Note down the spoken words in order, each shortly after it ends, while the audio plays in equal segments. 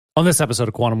On this episode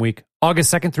of Quantum Week,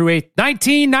 August 2nd through 8th,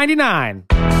 1999.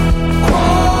 Quantum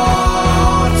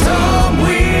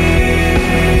Week.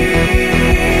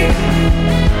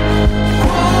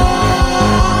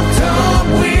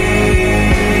 Quantum Week.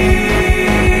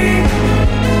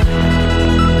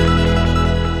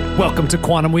 Welcome to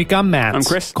Quantum Week. I'm Matt. I'm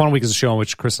Chris. Quantum Week is a show in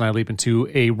which Chris and I leap into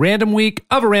a random week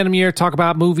of a random year, talk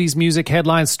about movies, music,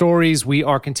 headlines, stories. We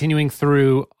are continuing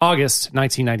through August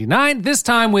 1999, this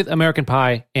time with American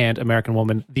Pie and American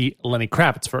Woman, the Lenny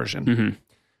Kravitz version.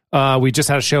 Mm-hmm. We just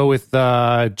had a show with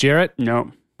Jarrett.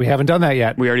 No, We haven't done that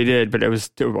yet. we already did, but it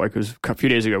was a few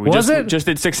days ago. We Was it? just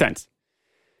did Sixth Sense.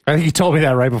 I think you told me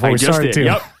that right before I we just started, did. too.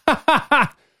 Yep.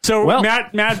 So Well-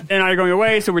 Matt and I are going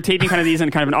away, so we're taping kind of these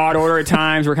in kind of an odd order at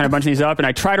times. We're kind of bunching these up, and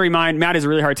I try to remind Matt has a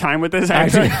really hard time with this. I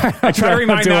try to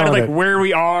remind Matt of like where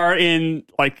we are in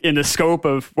the scope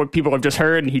of what people have just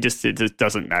heard, and it just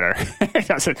doesn't matter. It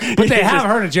doesn't. But they have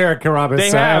heard of Jarrett Karavis. They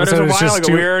have. It was episode. a It's while just ago.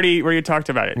 too- We already talked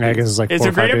about it. I guess it's like it's 4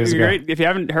 a or 5 great, days ago. great. If you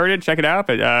haven't heard it, check it out.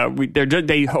 But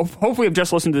they hopefully have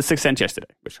just listened to the Sixth Sense yesterday,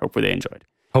 which hopefully they enjoyed.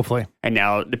 Hopefully. And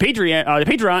now the patrons,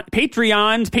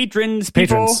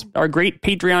 people, our great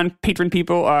Patreon patron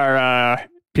people are.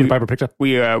 Peter Piper picked up.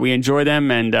 We enjoy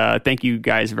them, and thank you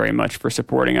guys very much for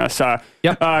supporting us. Yep.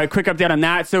 Quick update on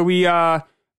that. So we, like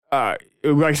I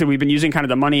said, we've been using kind of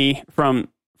the money from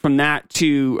that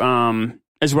to,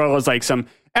 as well as like some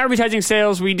advertising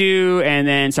sales we do, and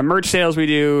then some merch sales we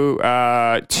do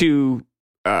to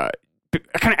kind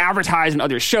of advertise in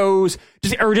other shows,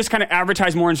 just kind of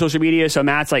advertise more on social media. So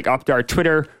Matt's like upped our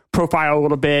Twitter profile a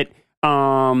little bit.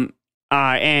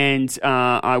 And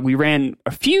we ran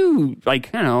a few, like,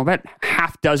 I don't know, about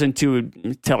half dozen to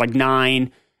like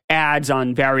 9 ads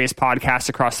on various podcasts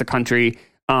across the country.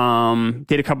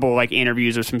 Did a couple like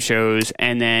interviews of some shows,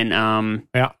 and then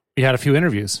Yeah. You had a few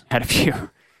interviews. had a few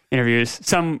interviews.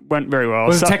 Some went very well. It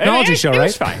was a technology show, it right?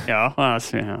 was fine. Yeah, well,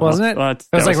 Wasn't it? That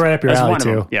was like right up your that's alley, one of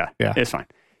them. too. Yeah, Yeah. it was fine.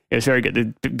 It was very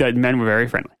good. The men were very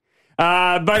friendly.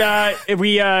 If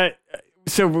we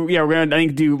so yeah, we're gonna I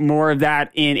think do more of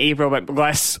that in April, but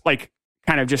less like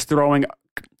kind of just throwing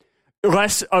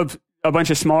less of a bunch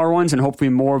of smaller ones, and hopefully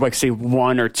more of like say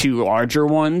 1 or 2 larger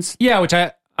ones. Yeah, which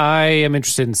I am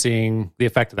interested in seeing the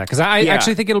effect of that, because I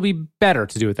actually think it'll be better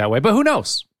to do it that way, but who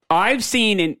knows? I've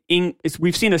seen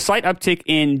we've seen a slight uptick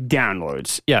in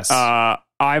downloads. Yes.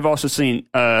 I've also seen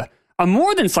a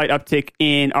more than slight uptick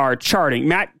in our charting.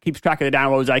 Matt keeps track of the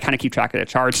downloads. I kind of keep track of the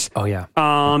charts. Oh, yeah.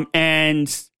 And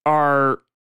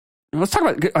let's talk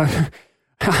about.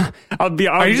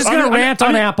 Are you just going to rant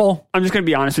on Apple? I'm just going to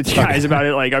be honest with you guys about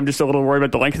it. Like, I'm just a little worried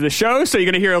about the length of the show. So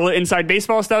you're going to hear a little inside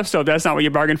baseball stuff. So if that's not what you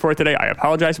bargained for today, I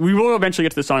apologize. We will eventually get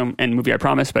to the song and movie, I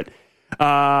promise. But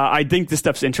I think this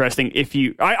stuff's interesting.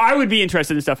 I would be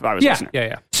interested in stuff if I was a listener.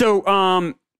 Yeah.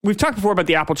 So we've talked before about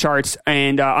the Apple charts,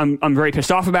 and I'm very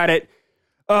pissed off about it.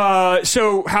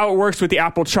 So how it works with the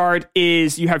Apple chart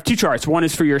is you have 2 charts. One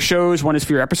is for your shows, one is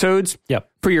for your episodes. Yep.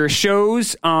 For your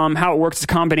shows, how it works is a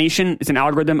combination. It's an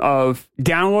algorithm of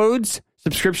downloads,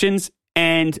 subscriptions,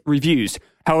 and reviews.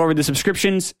 However, the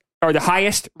subscriptions are the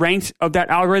highest ranked of that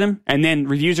algorithm, and then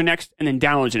reviews are next, and then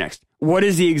downloads are next. What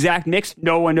is the exact mix?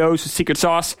 No one knows. Secret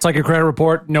sauce. It's like a credit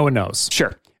report. No one knows.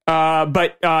 Sure.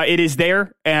 But it is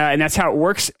there, and that's how it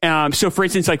works. So, for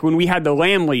instance, like when we had the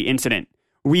Lamley incident,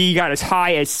 we got as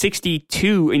high as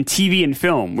 62 in TV and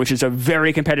film, which is a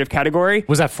very competitive category.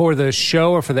 Was that for the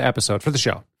show or for the episode? For the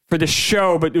show. For the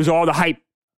show, but it was all the hype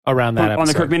Around that on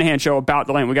the episode. Kirk Minahan show about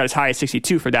the Lamb. We got as high as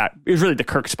 62 for that. It was really the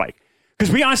Kirk spike.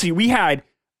 Because we had,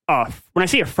 when I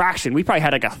say a fraction, we probably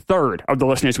had like a third of the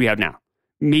listeners we have now.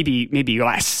 Maybe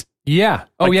less. Yeah.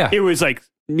 Oh, Like, yeah. It was like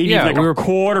maybe like a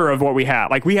quarter of what we had.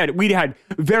 Like we had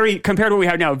very, compared to what we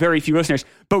have now, very few listeners.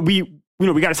 But we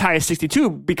got as high as 62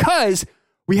 because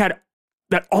we had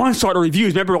that onslaught of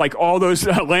reviews. Remember, like all those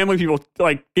Lamley people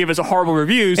like gave us horrible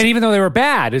reviews. And even though they were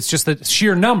bad, it's just the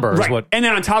sheer number is Right. what. And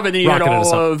then on top of it, then you had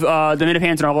all of the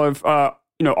Minifans and all of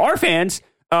our fans,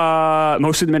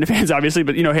 most of the Minifans obviously,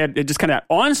 but had just kind of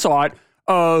onslaught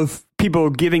of people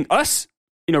giving us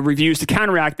reviews to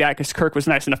counteract that, because Kirk was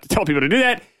nice enough to tell people to do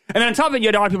that. And then on top of it, you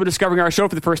had a lot of people discovering our show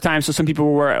for the first time. So some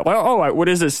people were, what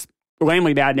is this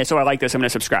Lamley madness? Oh, I like this. I'm going to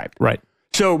subscribe. Right.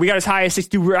 So we got as high as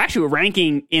 62. We're actually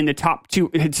ranking in the top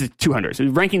 200. So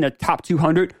we're ranking the top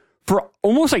 200 for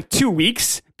almost like 2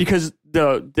 weeks because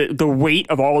the weight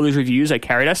of all of those reviews that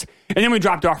carried us. And then we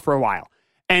dropped off for a while.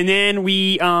 And then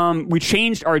we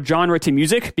changed our genre to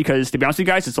music because, to be honest with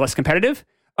you guys, it's less competitive.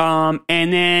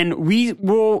 And then we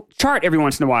will chart every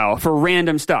once in a while for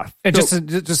random stuff. And So-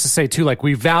 just to say too, like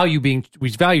we value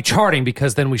charting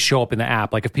because then we show up in the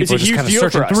app. Like if people are It's a just kind of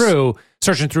huge deal for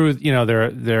searching through,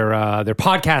 their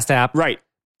podcast app, right.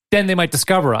 then they might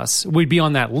discover us. We'd be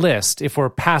on that list. If we're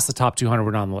past the top 200,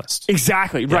 we're not on the list.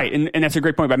 Exactly, right. And that's a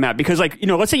great point by Matt, because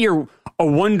let's say you're a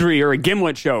Wondery or a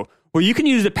Gimlet show. Well, you can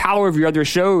use the power of your other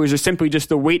shows or simply just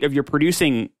the weight of your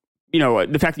producing,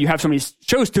 the fact that you have so many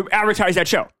shows to advertise that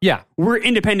show. Yeah. We're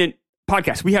independent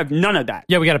podcasts. We have none of that.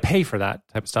 Yeah, we got to pay for that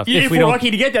type of stuff. If we're lucky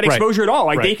to get that Right. exposure at all.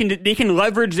 Like Right. they can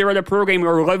leverage their other program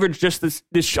or leverage just this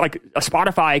like a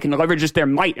Spotify can leverage just their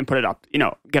might and put it up,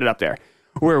 get it up there.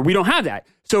 Where we don't have that.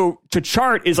 So to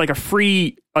chart is like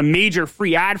a major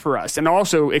free ad for us, and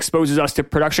also exposes us to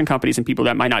production companies and people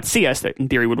that might not see us that in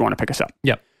theory would want to pick us up.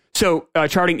 Yep. So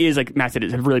charting is, like Matt said,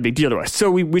 is a really big deal to us. So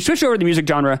we switched over to the music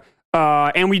genre,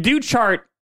 and we do chart.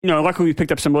 Luckily we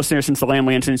picked up some listeners since the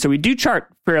Lamley incident, so we do chart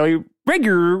fairly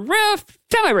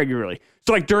semi-regularly.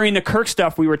 So like during the Kirk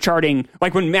stuff, we were charting.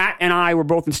 Like when Matt and I were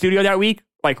both in studio that week,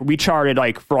 like we charted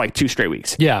like for like 2 straight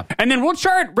weeks. Yeah. And then we'll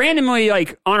chart randomly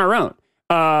like on our own.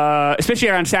 Especially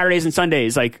on Saturdays and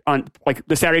Sundays, like on like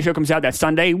the Saturday show comes out that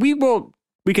Sunday, we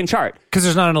can chart. Because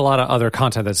there's not a lot of other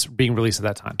content that's being released at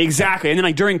that time. Exactly. And then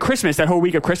like during Christmas, that whole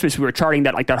week of Christmas, we were charting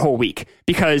that whole week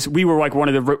because we were like one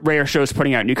of the rare shows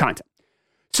putting out new content.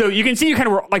 So you can see you kind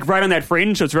of were like right on that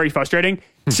fringe. So it's very frustrating.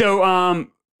 So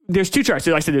there's 2 charts.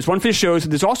 So like I said, there's one for the shows.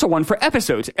 There's also one for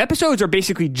episodes. Episodes are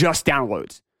basically just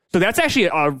downloads. So that's actually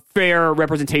a fair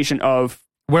representation of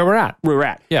Where we're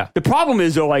at. Yeah. The problem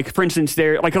is though, like for instance,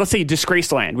 let's say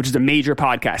Disgraceland, which is a major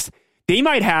podcast, they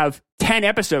might have 10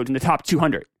 episodes in the top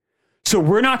 200. So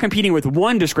we're not competing with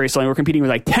one Disgraceland, we're competing with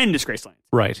like 10 Disgracelands.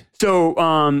 Right. So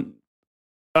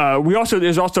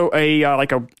there's also a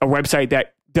website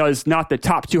that does not the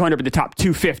top 200 but the top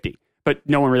 250, but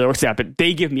no one really looks at that, but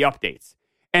they give me updates.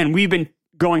 And we've been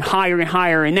going higher and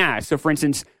higher in that. So for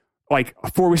instance, like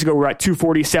 4 weeks ago, we were at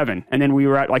 247, and then we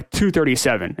were at like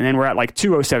 237, and then we're at like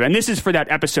 207. And this is for that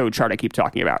episode chart I keep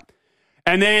talking about.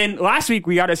 And then last week,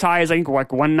 we got as high as I think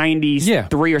like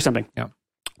 193 or something. Yeah.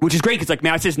 Which is great because like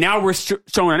Matt says, now we're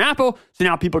showing on Apple, so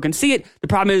now people can see it. The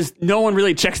problem is no one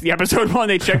really checks the episode one.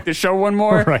 They check the show one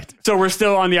more. Right. So we're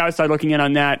still on the outside looking in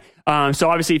on that. So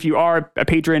obviously, if you are a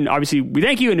patron, obviously we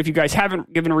thank you. And if you guys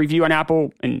haven't given a review on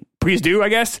Apple, and please do, I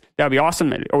guess, that would be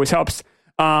awesome. It always helps.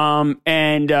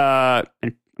 And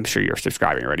I'm sure you're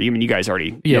subscribing already. I mean, you guys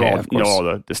already know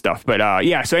all the stuff. But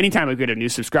so anytime we get a new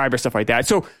subscriber, stuff like that.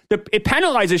 So it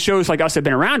penalizes shows like us that have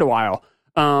been around a while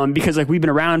because like we've been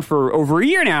around for over a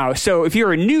year now. So if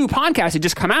you're a new podcast that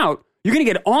just come out, you're going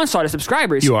to get onslaught of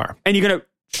subscribers. You are. And you're going to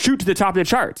shoot to the top of the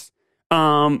charts,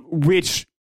 which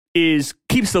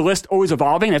keeps the list always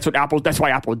evolving. That's why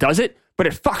Apple does it. But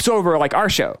it fucks over like our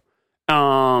show.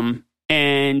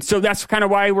 And so that's kind of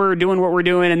why we're doing what we're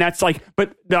doing. And that's like,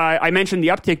 but I mentioned the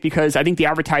uptick because I think the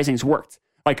advertising's worked.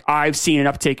 Like I've seen an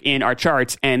uptick in our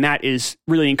charts, and that is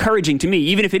really encouraging to me.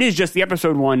 Even if it is just the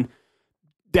episode one,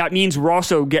 that means we'll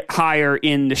also get higher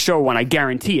in the show one. I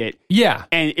guarantee it. Yeah.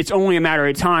 And it's only a matter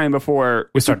of time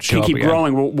before we start to keep again.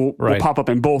 growing. We'll pop up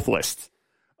in both lists.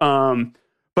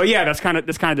 But yeah, that's kind of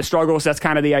the struggle. So that's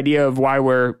kind of the idea of why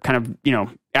we're kind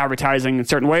of, advertising in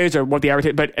certain ways or what the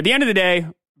advertise. But at the end of the day,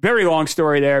 very long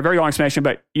story there, very long explanation,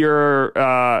 but your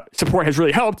support has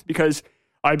really helped because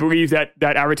I believe that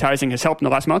advertising has helped in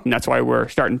the last month, and that's why we're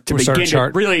starting to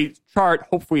really chart,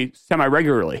 hopefully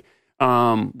semi-regularly,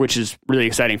 which is really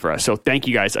exciting for us. So thank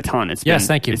you guys a ton.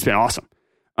 Thank you. It's been awesome.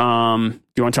 Do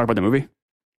you want to talk about the movie?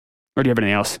 Or do you have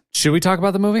anything else? Should we talk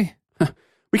about the movie?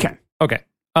 We can. Okay.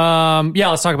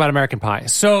 Let's talk about American Pie.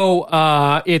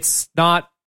 So it's not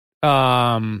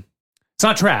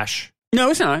trash.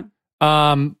 No, it's not.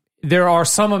 There are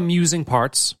some amusing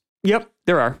parts. Yep,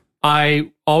 there are.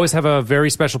 I always have a very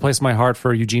special place in my heart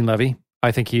for Eugene Levy.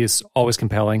 I think he is always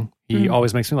compelling. He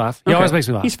always makes me laugh. He always makes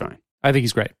me laugh. He's fine. I think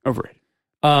he's great. Overrated.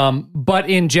 But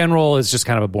in general, it's just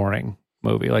kind of a boring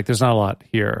movie. Like, there's not a lot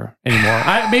here anymore.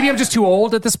 Maybe I'm just too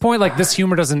old at this point. Like, this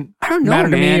humor doesn't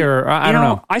matter to me, or I don't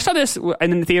know. I saw this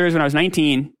in the theaters when I was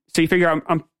 19. So you figure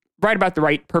I'm right about the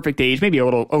right perfect age, maybe a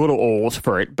little old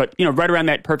for it, but right around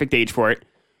that perfect age for it.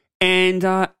 And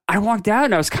I walked out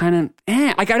and I was kind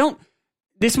of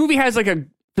this movie has like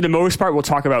for the most part, we'll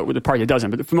talk about with the part that doesn't,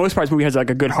 but for the most part, this movie has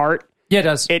like a good heart. Yeah, it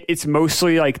does. It's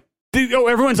mostly like,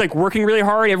 everyone's like working really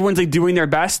hard. Everyone's like doing their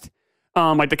best.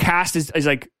 Like the cast is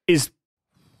the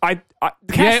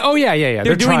cast, yeah.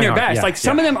 They're doing their hard. best. Yeah, like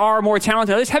some of them are more talented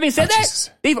than others. Having said that, Jesus.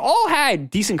 they've all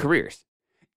had decent careers.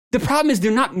 The problem is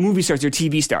they're not movie stars, they're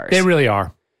TV stars. They really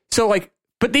are. So like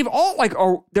But they've all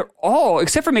they're all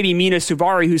except for maybe Mina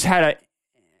Suvari, who's had a.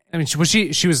 I mean,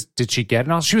 did she get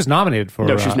an Oscar? She was nominated for...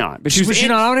 No, she's not. But was she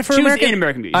not nominated for American? She was in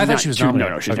American Beauty. I thought she was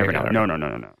nominated. No, she's Okay, never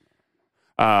nominated. No.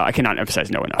 I cannot emphasize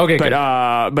no enough. Okay,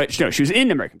 but no, she was in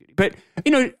American Beauty. But,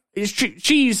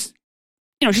 she's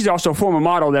also a former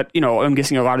model that, I'm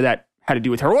guessing a lot of that had to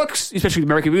do with her looks, especially with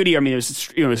American Beauty. I mean,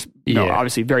 it was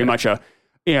obviously very much not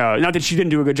that she didn't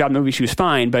do a good job in the movie, she was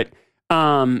fine, but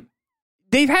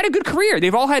they've had a good career.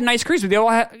 They've all had nice careers, but they all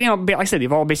had, like I said,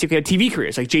 they've all basically had TV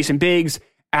careers, like Jason Biggs,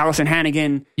 Allison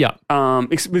Hannigan. Yeah.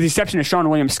 With the exception of Sean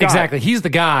William Scott. Exactly. He's the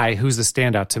guy who's the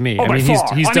standout to me. Oh, by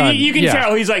far. He's done. You can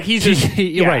tell he's just...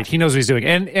 Right. He knows what he's doing.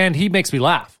 And he makes me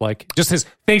laugh. Like, just his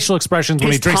facial expressions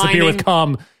when he drinks the beer with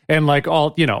cum and like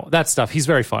all, that stuff. He's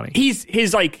very funny.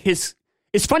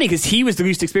 It's funny because he was the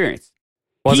least experienced.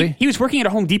 Was he? He was working at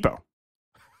a Home Depot.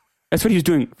 That's what he was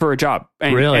doing for a job.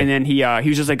 And, really? And then he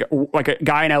was just like a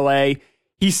guy in LA.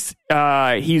 He's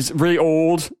really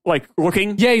old, like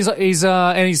looking. Yeah, he is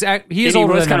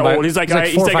older than kind of old. He's like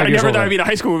I never thought I'd be in a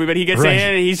high school movie, but he gets in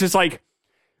and he's just like,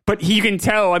 but you can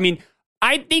tell. I mean,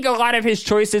 I think a lot of his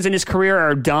choices in his career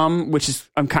are dumb, which is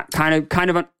kind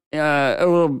of a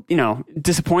little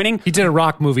disappointing. He did a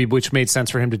rock movie, which made sense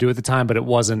for him to do at the time, but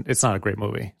it's not a great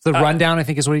movie. The Rundown, I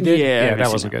think, is what he did. Yeah,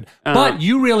 that wasn't good. But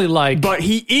you really like. But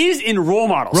he is in Role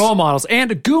Models. Role Models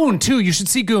and Goon too. You should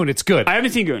see Goon. It's good. I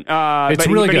haven't seen Goon. It's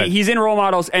really good. He's in Role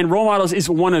Models, and Role Models is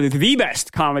one of the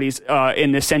best comedies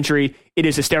in this century. It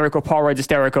is hysterical. Paul Rudd's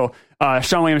hysterical.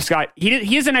 Sean William Scott.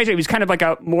 He is a nice. He was kind of like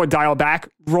a more dial back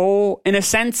role in a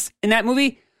sense in that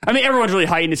movie. I mean, everyone's really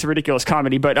heightened. It's a ridiculous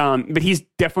comedy, but he's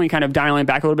definitely kind of dialing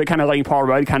back a little bit, kind of letting Paul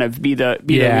Rudd kind of be the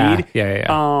lead.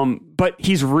 Yeah. But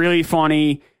he's really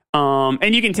funny.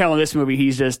 And you can tell in this movie,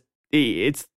 he's just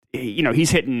he's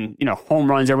hitting home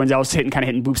runs. Everyone else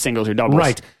hitting booth singles or doubles.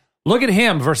 Right. Look at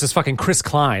him versus fucking Chris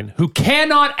Klein, who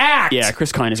cannot act. Yeah,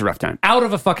 Chris Klein is a rough time. Out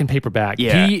of a fucking paper bag.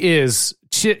 Yeah. He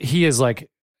seems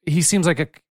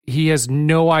like he has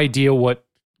no idea what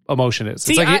emotion is.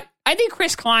 See, I think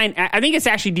Chris Klein, I think it's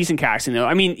actually decent casting though.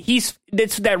 I mean,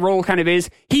 that's that role kind of is.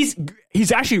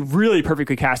 He's actually really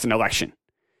perfectly cast in Election,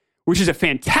 which is a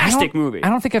fantastic movie. I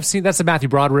don't think I've seen. That's a Matthew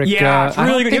Broderick. Yeah, it's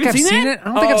really good. Have you seen it? I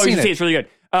don't think I've seen it. It's really good.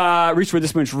 Reese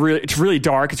Witherspoon. It's really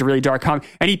dark. It's a really dark comedy,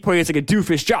 and he plays like a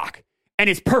doofus jock, and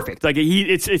it's perfect. Like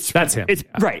that's him. It's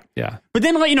right. Yeah. But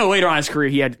then later on in his career,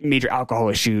 he had major alcohol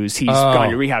issues. He's gone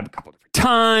to rehab a couple different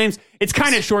times. It's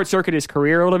kind of short circuited his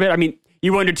career a little bit. I mean.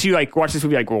 You wonder too, like, watch this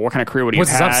movie, like, well, what kind of career would he have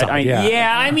had? What's his upside?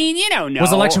 I mean, no.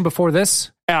 Was Election before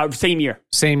this? Same year.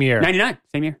 99,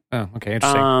 same year. Oh, okay,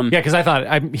 interesting. Because I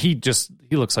thought he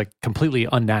looks like completely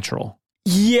unnatural.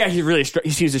 Yeah,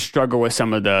 he seems to struggle with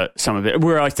some of it.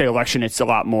 Where I say Election, it's a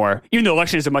lot more. Even though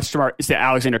Election is it's the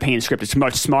Alexander Payne script. It's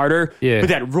much smarter. Yeah. But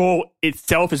that role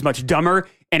itself is much dumber,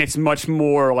 and it's much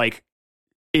more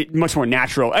much more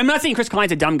natural. I'm not saying Chris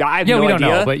Klein's a dumb guy. I have no idea. Don't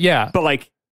know, but yeah. But like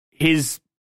his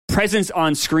presence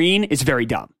on screen is very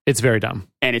dumb. It's very dumb.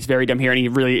 And it's very dumb here, and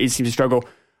he seems to struggle.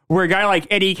 Where a guy like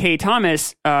Eddie K.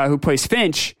 Thomas, who plays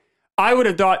Finch, I would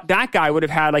have thought that guy would have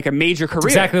had like a major career.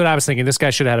 That's exactly what I was thinking. This guy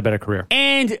should have had a better career.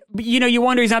 And, you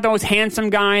wonder he's not the most handsome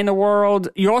guy in the world.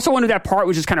 You also wonder that part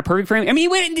was just kind of perfect for him. I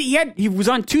mean, he was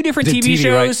on two different TV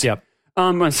shows. Right? Yep.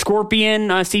 On Scorpion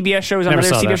CBS shows, on another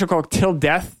CBS show called Till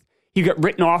Death. He got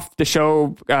written off the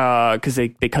show because they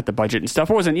cut the budget and stuff.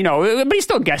 It wasn't, but he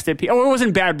still guessed it. It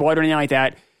wasn't Bad Blood or anything like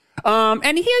that.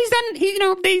 And he's done,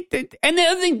 and the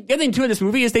other thing too of this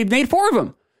movie is they've made 4 of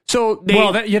them. So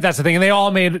that's the thing. And they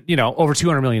all made, over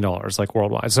 $200 million like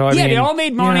worldwide. So I mean, they all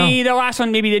made money. The last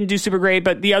one maybe didn't do super great,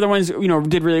 but the other ones,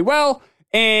 did really well.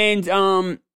 And,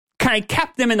 kind of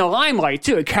kept them in the limelight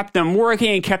too. It kept them working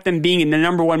and kept them being in the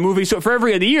number 1 movie. So for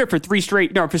every other year, for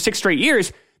 6 straight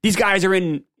years, these guys are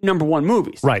in number 1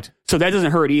 movies. Right. So that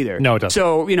doesn't hurt either. No, it doesn't.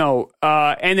 So,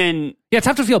 and then... Yeah, it's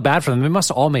tough to feel bad for them. They must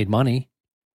have all made money.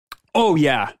 Oh,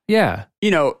 yeah. Yeah.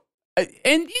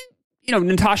 And,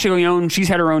 Natasha Lyonne, she's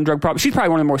had her own drug problem. She's probably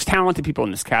one of the most talented people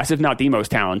in this cast, if not the most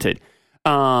talented.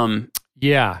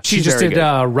 Yeah. She just did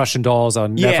Russian Dolls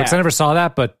on Netflix. I never saw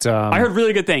that, but... I heard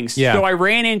really good things. Yeah. So I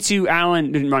ran into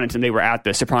Alan, didn't run into them, they were at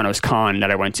the Sopranos con that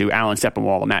I went to, Alan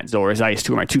Sepinwall and Matt Zoller,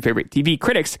 two of my 2 favorite TV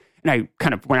critics, and I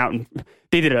kind of went out and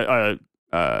they did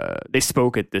they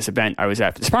spoke at this event I was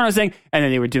at for the Sopranos thing, and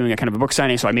then they were doing a kind of a book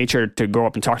signing, so I made sure to go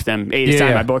up and talk to them, A, to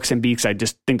sign my books, and B, because I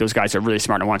just think those guys are really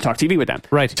smart and I want to talk TV with them.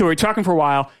 Right. So we were talking for a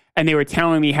while, and they were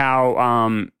telling me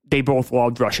how they both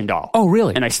loved Russian Doll. Oh,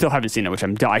 really? And I still haven't seen it, which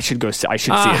I should see it.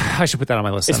 I should put that on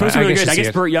my list. It's supposed to be really good. I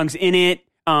guess Burt Young's in it.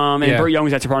 And Yeah. Burt Young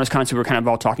was at Sopranos Con, so we were kind of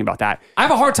all talking about that. I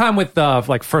have a hard time with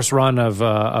like first run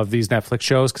of these Netflix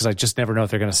shows because I just never know if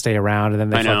they're going to stay around, and then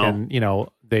they I know.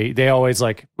 fucking they always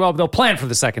like they'll plan for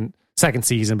the second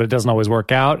season, but it doesn't always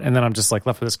work out, and then I'm just like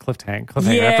left with this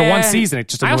cliffhanger. After one season, it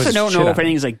just I annoys also the don't shit know out if of me.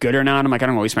 anything's like good or not. I'm like, I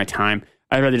don't want to waste my time.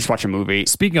 I'd rather just watch a movie.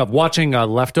 Speaking of watching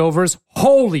Leftovers,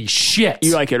 holy shit!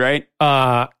 You like it, right?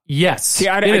 Yes. See,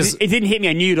 it is. it didn't hit me.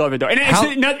 I knew you'd love it though. And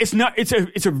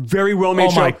it's a very well made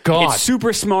Oh show. my God. It's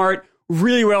super smart,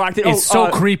 really well acted. It's so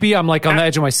creepy. I'm like on the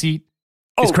edge of my seat.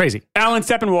 It's crazy. Alan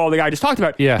Sepinwall, the guy I just talked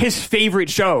about, Yeah. his favorite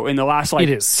show in the last It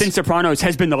is. since Sopranos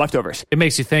has been The Leftovers. It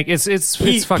makes you think. It's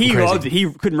fucking He crazy. loved it. He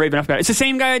couldn't rave enough about it. It's the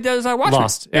same guy that does Watchmen.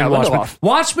 Lost. Yeah, And Watchmen. Lindelof.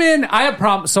 Watchmen, I have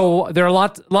problems. So there are a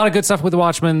lot of good stuff with the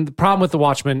Watchmen. The problem with the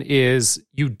Watchmen is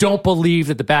you don't believe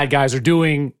that the bad guys are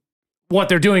doing what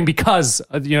they're doing because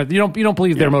you don't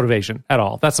believe their motivation at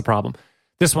all. That's the problem.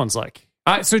 This one's like.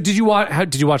 So did you watch?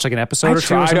 Did you watch like an episode I or two? Or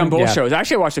tried something? on both Yeah. shows.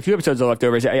 Actually, I watched a few episodes of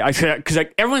Leftovers. Because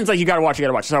everyone's like, you got to watch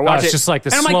it. So I watched it. It's just like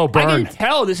the and I'm slow like, burn. I can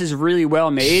tell this is really well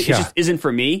made. Yeah. It just isn't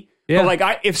for me. Yeah. But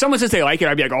like, if someone says they like it,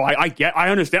 I'd be like, I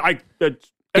understand. That's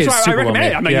It's why I super recommend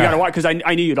well it. I'm like, made. you Yeah. got to watch because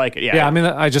I knew you'd like it. Yeah. Yeah, I mean,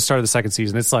 I just started the second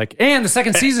season. It's like, and the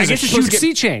second season I is a guess it's supposed huge to sea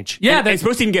get- change. Yeah, And it's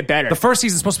supposed to even get better. the first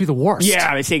season's supposed to be the worst.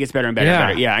 Yeah, they say it gets better and better and Yeah.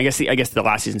 better. Yeah, I guess the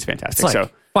last season's fantastic. it's like so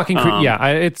fucking.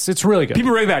 It's really good.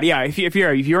 people rave about it. Yeah, if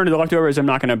you're into The Leftovers, I'm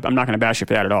not gonna bash you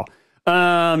for that at all.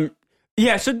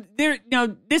 Yeah, so there,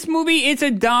 this movie, it's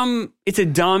a dumb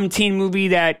teen movie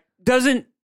that doesn't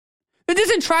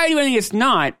try to do anything it's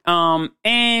not.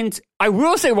 And I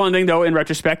will say one thing though, in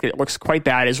retrospect, it looks quite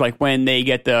bad. Is like when they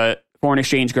get the foreign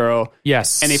exchange girl,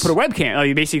 Yes, and they put a webcam.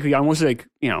 Like basically, almost like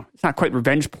it's not quite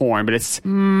revenge porn, but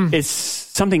it's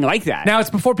something like that. Now it's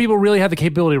before people really had the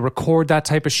capability to record that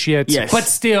type of shit. Yes. But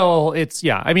still, it's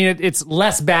I mean, it's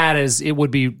less bad as it would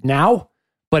be now,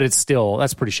 but it's still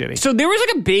that's pretty shitty. So there was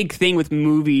like a big thing with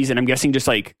movies, and I'm guessing just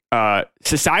like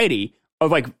society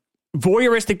of like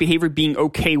voyeuristic behavior being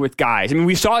okay with guys. I mean,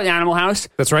 we saw it in Animal House.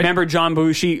 That's right. Remember John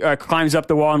Belushi climbs up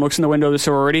the wall and looks in the window of the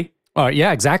sorority?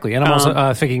 Yeah, exactly. And I'm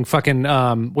also thinking fucking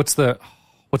what's the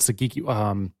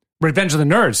geeky Revenge of the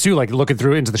Nerds too, like looking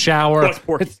through into the shower. That's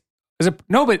Porky. Is it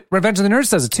no? But Revenge of the Nerds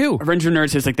does it too. Revenge of the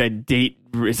Nerds is like that date.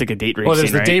 It's like a date rape. Well, there's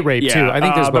scene, the right? date rape, too. I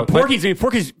think there's but both.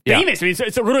 Porky's Yeah. famous. I mean,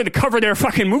 it's literally the cover of their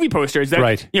fucking movie posters. That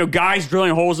Right. Guys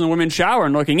drilling holes in the women's shower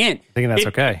and looking in. Thinking that's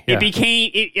okay. Yeah. It became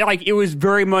it was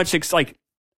very much like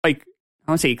I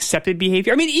want to say accepted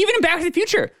behavior. I mean, even in Back to the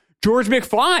Future, George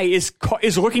McFly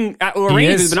is looking at Lorraine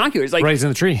with his binoculars. Like right, he's in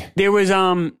the tree. there was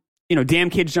damn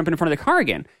kids jumping in front of the car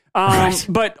again. Right.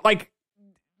 But like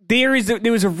there was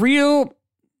a real,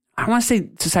 I don't want to say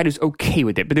society was okay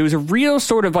with it, but there was a real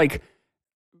sort of like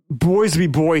boys be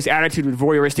boys attitude with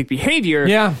voyeuristic behavior.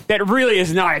 Yeah. that really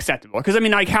is not acceptable. Because I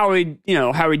mean, like how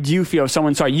would you feel if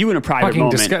someone saw you in a private Fucking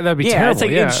moment? that'd be It's terrible,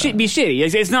 like yeah. it should be shitty.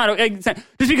 It's not just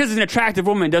because it's an attractive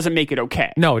woman doesn't make it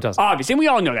okay. No, it doesn't. Obviously, and we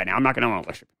all know that now. I'm not going to want to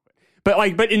lecture.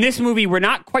 But in this movie, we're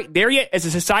not quite there yet as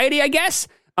a society, I guess.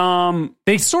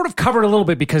 They sort of covered a little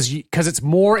bit because it's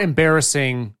more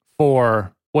embarrassing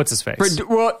for what's his face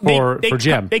for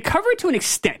Jim. They cover it to an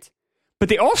extent, but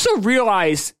they also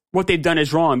realize what they've done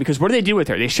is wrong because what do they do with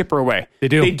her? They ship her away. They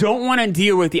do. They don't want to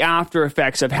deal with the after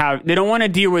effects of how they don't want to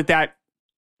deal with that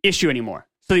issue anymore.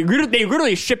 So they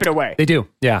literally ship it away. They do,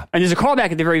 yeah. And there's a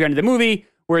callback at the very end of the movie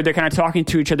where they're kind of talking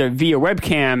to each other via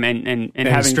webcam and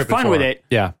having stripping fun for with her. it.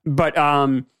 Yeah. But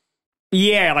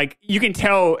yeah, like you can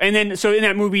tell. And then so in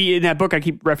that book, I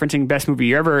keep referencing Best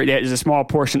Movie Ever. There's a small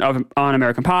portion of On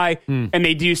American Pie, and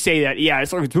they do say that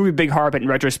it's like a really big heart, but in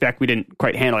retrospect, we didn't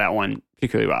quite handle that one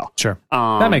particularly well. Sure,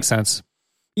 that makes sense.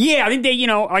 Yeah, I think they,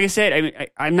 like I said,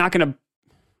 I'm not going to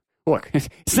look.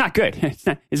 It's not good.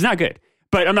 It's not good.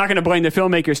 But I'm not going to blame the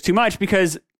filmmakers too much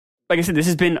because, like I said, this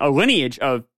has been a lineage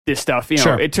of this stuff.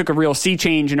 Sure. It took a real sea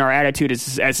change in our attitude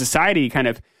as society, kind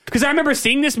of. Because I remember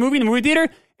seeing this movie in the movie theater,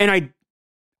 and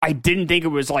I didn't think it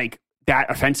was like that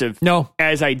offensive. No.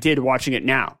 As I did watching it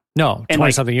now. No, And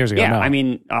 20-something years ago. Yeah, no. I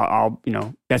mean,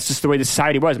 that's just the way the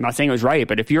society was. I'm not saying it was right,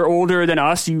 but if you're older than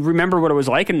us, you remember what it was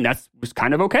like, and that was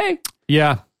kind of okay.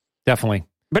 Yeah, definitely.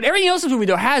 But everything else in this movie,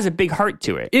 though, has a big heart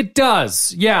to it. It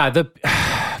does. Yeah, the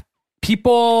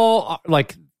people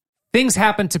like things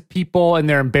happen to people and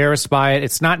they're embarrassed by it.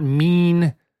 It's not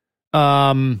mean.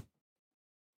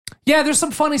 Yeah, there's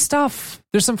some funny stuff.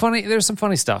 There's some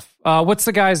funny stuff. What's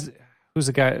the guy's? Who's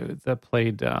the guy that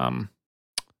played? What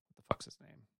the fuck's his name?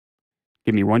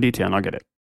 Give me one detail and I'll get it.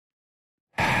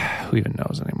 Who even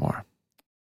knows anymore?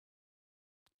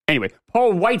 Anyway,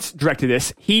 Paul Weitz directed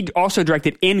this. He also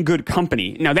directed In Good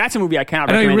Company. Now, that's a movie I cannot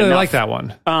I know recommend you really enough. like that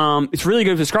one. It's really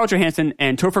good with Scarlett Johansson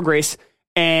and Topher Grace.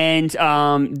 and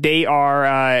they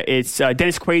are it's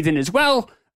Dennis Quaid's in as well.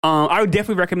 I would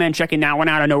definitely recommend checking that one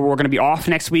out. I know we're going to be off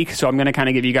next week, so I'm going to kind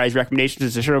of give you guys recommendations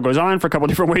as the show goes on for a couple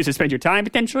different ways to spend your time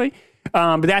potentially.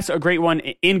 But that's a great one.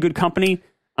 In Good Company.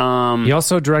 He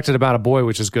also directed About a Boy,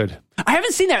 which is good. I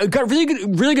haven't seen that. It got really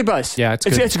good buzz. Yeah, it's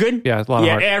good. It's good? Yeah, it's a lot of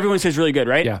heart. Everyone says really good,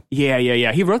 right?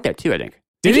 Yeah. He wrote that too, I think.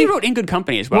 Did he he? wrote In Good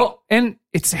Company as well. Well, and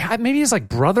it's maybe his like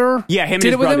brother. Yeah, him and did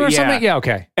his it with brother, him or yeah. something. Yeah,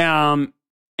 okay.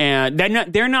 And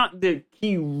they're not the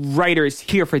key writers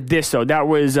here for this, though. That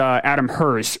was Adam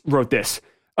Herz wrote this.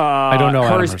 I don't know Herz,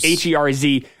 Adam Herz.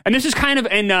 Herz. And this is kind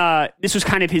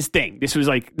of his thing. This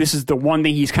is the one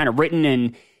thing he's kind of written,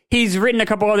 and he's written a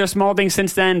couple other small things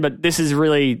since then, but this is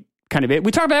really kind of it.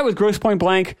 We talked about it with Grosse Pointe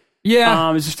Blank.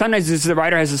 Yeah. Sometimes the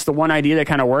writer has the one idea that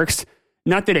kind of works.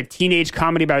 Not that a teenage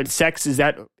comedy about sex is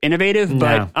that innovative,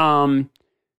 but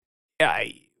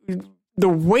the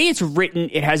way it's written,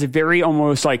 it has a very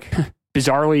almost like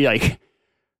bizarrely like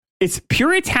it's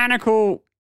puritanical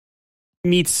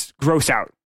meets gross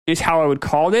out is how I would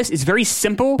call this. It's very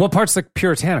simple. What part's like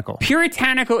puritanical?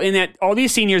 Puritanical in that all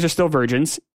these seniors are still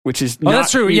virgins, which is not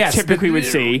that's true. what you Yes, typically would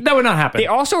see. That would not happen. They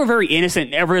also are very innocent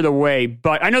in every other way,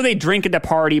 but I know they drink at the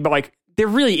party, but like they're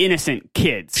really innocent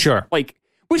kids. Sure. Like,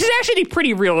 which is actually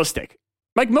pretty realistic.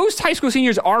 Like most high school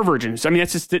seniors are virgins. I mean,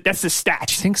 that's the Do you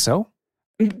stats. think so?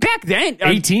 Back then,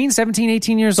 17,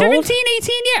 18 years 17, old? 18,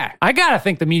 yeah. I gotta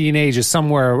think the median age is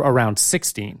somewhere around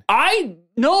 16. I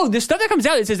know the stuff that comes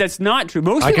out, it says that's not true.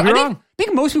 Most I people, could be I wrong.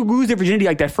 think most people lose their virginity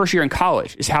like that first year in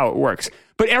college is how it works.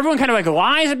 But everyone kind of like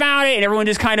lies about it, and everyone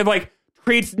just kind of like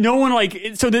creates no one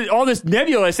like so all this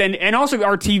nebulous and also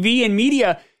our TV and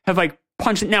media have like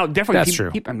punched it. Now definitely That's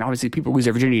true. I mean, obviously people lose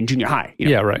their virginity in junior high. You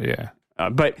know? Yeah, right. Yeah.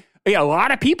 But yeah, a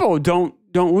lot of people don't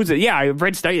lose it. Yeah, I've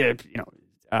read studies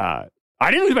that I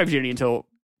didn't lose my virginity until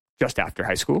just after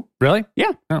high school. Really?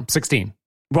 Yeah. No, 16.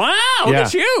 Wow, look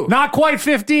at you. Not quite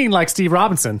 15 like Steve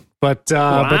Robinson, but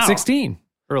 16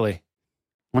 early.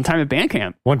 One time at band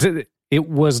camp. It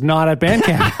was not at band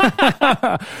camp.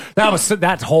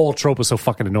 that whole trope was so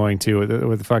fucking annoying too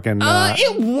with fucking.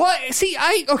 It was. See,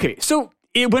 so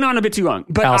it went on a bit too long,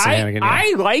 but Allison Hannigan, yeah.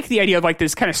 I like the idea of like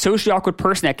this kind of socially awkward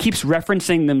person that keeps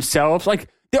referencing themselves. Like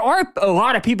there are a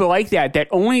lot of people like that that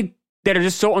are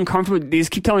just so uncomfortable. They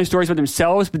just keep telling stories about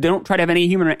themselves, but they don't try to have any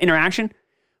human interaction.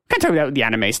 We kind of talk about the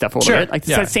anime stuff a little bit. Like it's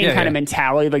that same kind of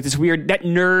mentality, like this weird, that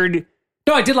nerd.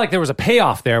 No, I did like there was a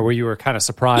payoff there where you were kind of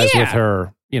surprised with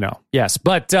her, yes.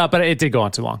 But it did go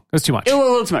on too long. It was too much. It was a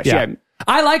little too much, yeah.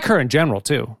 I like her in general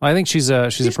too. I think she's a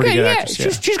pretty good actress. Yeah.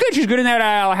 She's good. She's good in that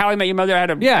How I Met Your Mother. I had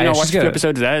to watch a few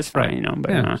episodes of that. It's fine,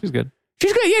 but she's good.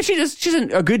 She's good. Yeah, she's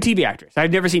a good TV actress.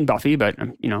 I've never seen Buffy, but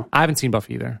I haven't seen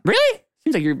Buffy either. Really?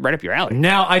 Seems like you're right up your alley.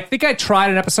 Now, I think I tried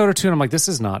an episode or two, and I'm like, this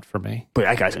is not for me. But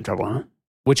that guy's in trouble, huh?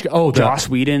 Joss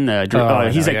Whedon,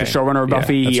 he's the showrunner of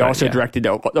Buffy. He also directed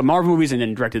the Marvel movies and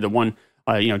then directed the one,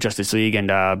 Justice League. And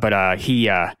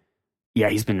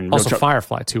he's been in real also trouble.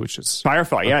 Firefly too, which is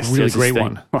Firefly, yes, really great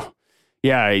one. Well,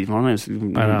 yeah,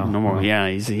 no more. Yeah,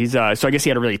 he's so I guess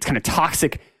he had a really kind of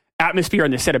toxic atmosphere on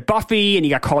the set of Buffy, and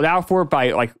he got called out for it by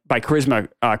Charisma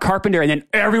Carpenter, and then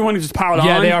everyone just piled on.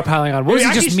 Yeah, they are piling on. Was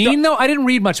he just mean though? I didn't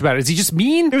read much about it. Is he just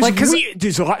mean? It was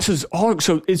there's a lot.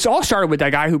 So it's all started with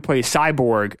that guy who plays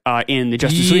Cyborg in the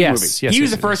Justice League movie. Yes, he was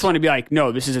the first one to be like,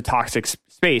 no, this is a toxic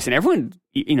space, and everyone,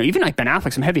 even like Ben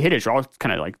Affleck, some heavy hitters are all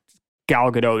kind of like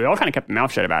Gal Gadot. They all kind of kept their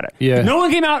mouth shut about it. Yeah, no one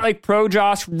came out like pro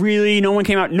Joss. Really, no one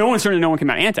came out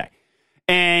anti.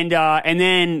 And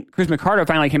then Chris McCarter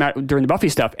finally came out during the Buffy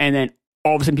stuff, and then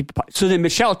all of a sudden so then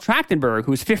Michelle Trachtenberg,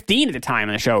 who was 15 at the time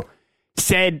on the show,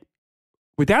 said,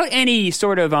 without any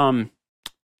sort of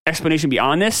explanation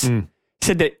beyond this,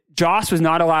 said that Joss was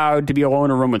not allowed to be alone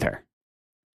in a room with her.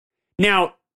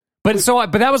 Now, but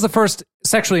that was the first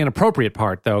sexually inappropriate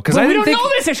part, though, because we don't know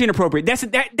that it's sexually inappropriate.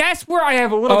 That's where I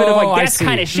have a little bit of like that's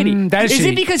kind of shitty. That is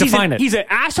it shitty. because he's an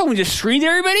asshole and just screamed at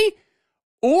everybody?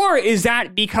 Or is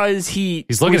that because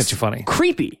he's looking at you funny?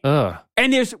 Creepy. Ugh.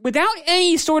 And there's, without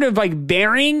any sort of like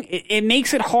bearing, it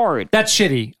makes it hard. That's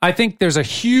shitty. I think there's a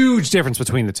huge difference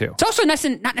between the two. It's also not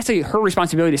necessarily her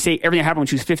responsibility to say everything that happened when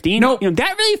she was 15. Nope.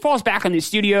 That really falls back on the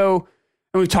studio.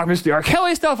 And we talk about the R.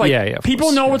 Kelly stuff. Like,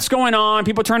 people know what's going on.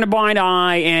 People turn a blind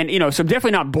eye. And, so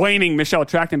definitely not blaming Michelle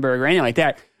Trachtenberg or anything like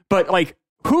that. But like,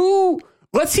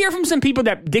 let's hear from some people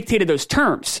that dictated those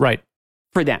terms. Right.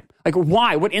 For them. Like,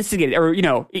 why? What instigated? Or,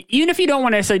 even if you don't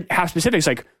want to necessarily have specifics,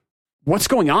 like, what's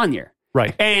going on here?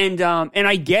 Right. And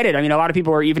I get it. I mean, a lot of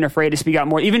people are even afraid to speak out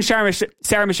more. Even Sarah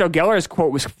Michelle Gellar's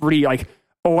quote was pretty like,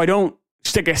 oh, I don't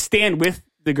take a stand with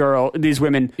these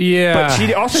women. Yeah, but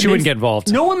she also wouldn't get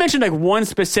involved. No one mentioned like one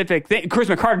specific thing. Chris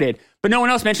McCarter did, but no one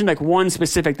else mentioned like one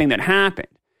specific thing that happened.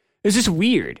 It's just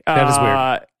weird. That is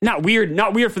weird.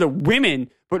 Not weird for the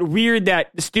women, but weird that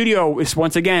the studio is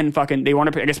once again fucking. They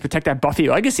want to, I guess, protect that Buffy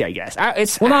legacy. I guess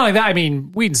Well, not like that. I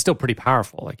mean, Whedon's still pretty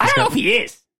powerful. Like, I don't know if he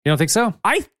is. You don't think so?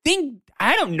 I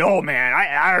don't know, man.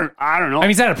 I don't know. I mean,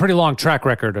 he's had a pretty long track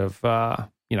record of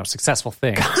successful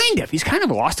things. Kind of. He's kind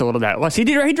of lost a little of that lust. He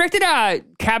directed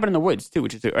Cabin in the Woods too,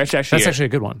 which is actually a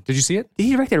good one. Did you see it?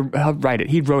 He directed write it.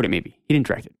 He wrote it maybe. He didn't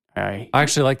direct it. I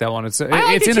actually like that one. It's it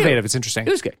innovative. too. It's interesting. It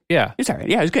was good. Yeah. It's all right.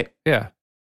 Yeah, it was good. Yeah.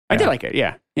 I did like it.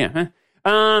 Yeah. Yeah.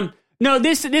 No,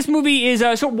 this movie is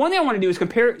so one thing I want to do is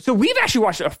compare. So we've actually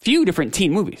watched a few different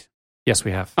teen movies. Yes,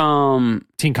 we have.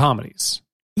 Teen comedies.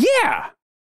 Yeah.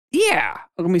 Yeah.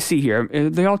 Let me see here. Are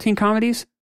they all teen comedies?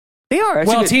 They are.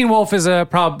 Well, Teen Wolf is a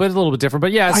little bit different,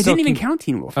 but yeah. I didn't even count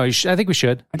Teen Wolf. Oh, I think we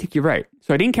should. I think you're right.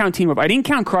 So I didn't count Teen Wolf. I didn't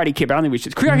count Karate Kid, but I don't think we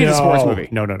should. Karate Kid is a sports movie.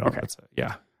 No. Okay.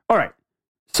 Yeah. All right.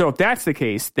 So if that's the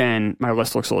case, then my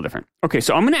list looks a little different. Okay,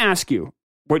 so I'm going to ask you,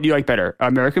 what do you like better,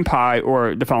 American Pie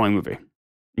or the following movie?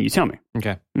 You tell me.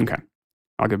 Okay.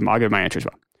 I'll give my answer as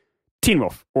well. Teen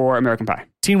Wolf or American Pie?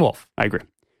 Teen Wolf. I agree.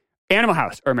 Animal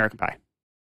House or American Pie?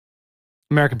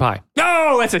 American Pie.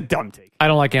 No, that's a dumb take. I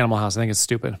don't like Animal House. I think it's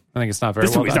stupid. I think it's not very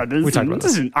well done. We talked about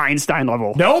this is an Einstein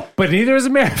level. Nope, but neither is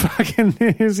American.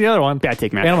 Here's the other one. Bad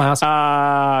take, man. Animal House.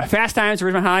 Fast Times,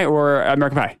 Ridgemont High, or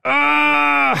American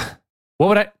Pie?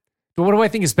 What do I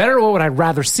think is better, or what would I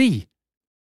rather see?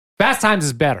 Fast Times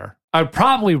is better. I'd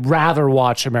probably rather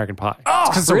watch American Pie. Oh,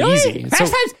 because it's really? so easy.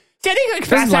 Fast Times. See, I think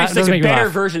Fast Times is like a better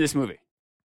version of this movie.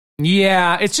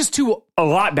 Yeah, it's just a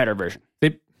lot better version.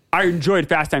 I enjoyed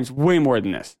Fast Times way more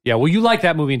than this. Yeah, well, you like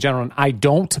that movie in general, and I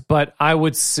don't, but I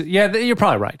would. Yeah, you're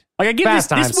probably right. Like I give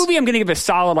this movie, I'm going to give a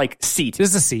solid C.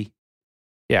 This is a C.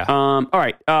 Yeah. All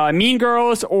right. Mean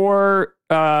Girls or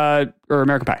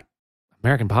American Pie?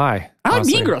 American Pie. I like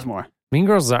Mean Girls more. Mean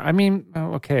Girls are. I mean,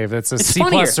 okay, if it's a C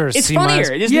plus or it's C funnier.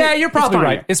 minus. Yeah, you're probably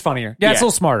right. It's funnier. Yeah, it's a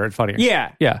little smarter and funnier.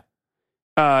 Yeah. Yeah.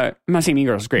 I'm not saying Mean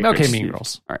Girls is great. Okay, Mean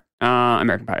Girls. All right.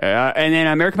 American Pie, and then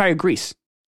American Pie or Grease.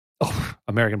 Oh,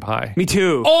 American Pie. Me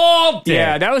too. All day.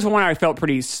 Yeah, that was one I felt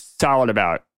pretty solid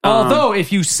about. Although,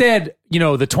 if you said,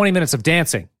 the 20 minutes of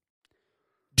dancing,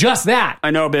 just that.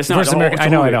 I know, but it's not the whole,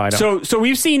 I know. So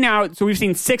we've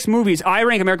seen 6 movies. I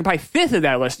rank American Pie 5th of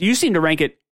that list. You seem to rank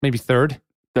it maybe third.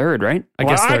 Third, right? I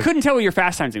guess I couldn't tell what your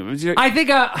Fast Times was. I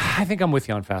think I'm with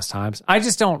you on Fast Times. I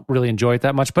just don't really enjoy it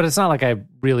that much, but it's not like I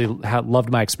really loved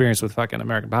my experience with fucking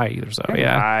American Pie either. So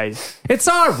yeah, it's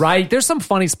all right. There's some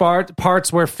funny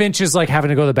parts where Finch is like having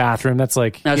to go to the bathroom. That's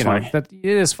funny. It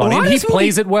is funny. And he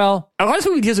plays it well. A lot of this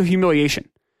movie deals with humiliation.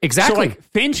 Exactly. So like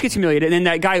Finch gets humiliated, and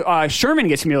then that guy Sherman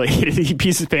gets humiliated. He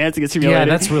pees his pants and gets humiliated.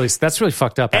 Yeah, that's really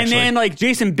fucked up. Actually. And then like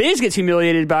Jason Biggs gets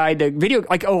humiliated by the video.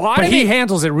 Like a lot, but he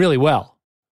handles it really well.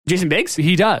 Jason Biggs?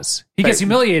 He does. He gets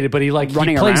humiliated, but he plays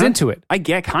around into it. I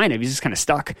get kind of. He's just kind of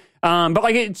stuck. But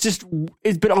like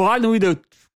but a lot of the movie though,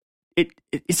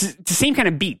 it's the same kind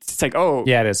of beats. It's like,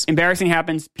 yeah, it is. Embarrassing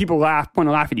happens, people point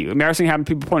to laugh at you. Embarrassing happens,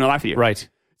 people point to laugh at you. Right.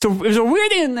 So it was a weird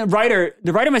thing. The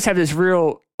writer must have this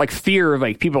real fear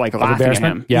of people laughing at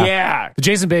him. Yeah. The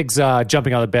Jason Biggs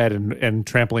jumping out of bed and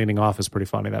trampolining off is pretty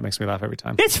funny. That makes me laugh every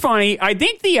time. It's funny. I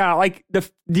think the how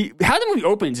the movie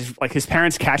opens is like his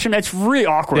parents catch him. That's really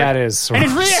awkward. That is, and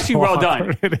it's really actually well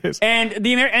done. It is. And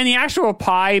the actual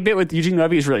pie bit with Eugene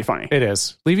Levy is really funny. It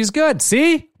is. Levy's good.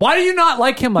 See, why do you not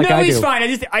like him like I do? No, he's fine.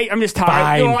 I'm just tired.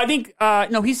 Fine. No, I think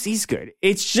no, he's good.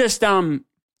 It's just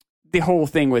the whole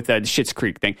thing with the Schitt's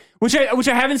Creek thing, which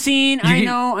I haven't seen. I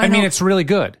know. I mean, it's really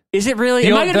good. Is it really?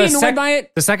 Am I going to be annoyed by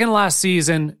it? The second to last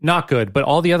season, not good, but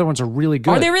all the other ones are really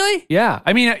good. Are they really? Yeah.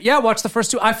 I mean, watch the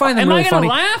first 2. I find them really funny.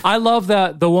 Laugh? I love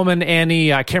the woman,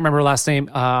 Annie, I can't remember her last name,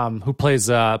 who plays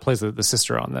the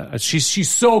sister on that.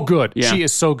 She's so good. Yeah. She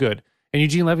is so good. And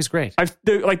Eugene Levy's great.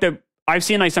 I've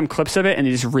seen some clips of it, and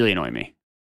they just really annoy me.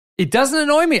 It doesn't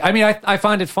annoy me. I mean, I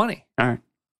find it funny. All right.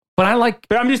 But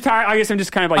I'm just tired. I guess I'm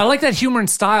just kind of I like that humor and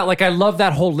style. Like I love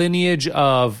that whole lineage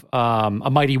of A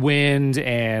Mighty Wind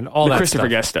and all that Christopher stuff.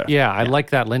 Guest stuff. Yeah, I like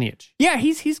that lineage. Yeah,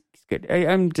 he's good.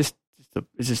 I'm just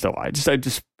it's just a lie. I'm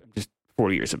just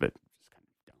 40 years of it.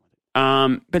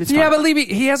 But it's fine. But Levy,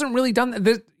 he hasn't really done that.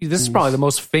 This is probably the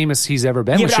most famous he's ever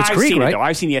been. With Schitt's Creek, right?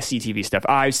 I've seen the SCTV stuff.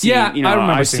 I've seen. I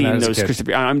remember I've seeing seen those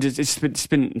Christopher. It's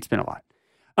been a lot.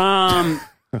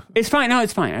 It's fine. No,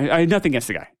 it's fine. I have nothing against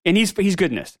the guy, and he's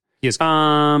good in this. He is.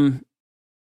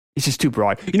 It's just too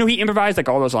broad. He improvised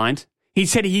all those lines. He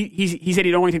said he said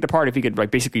he'd only take the part if he could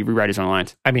basically rewrite his own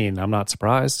lines. I mean, I'm not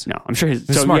surprised. No, I'm sure he's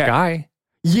a smart guy.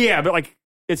 Yeah, but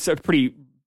it's a pretty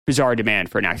bizarre demand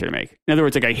for an actor to make. In other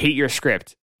words, like, I hate your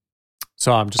script.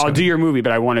 So I'm just I'll do your movie,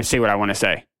 but I want to say what I want to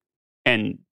say.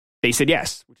 And they said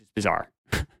yes, which is bizarre.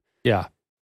 Yeah.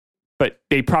 But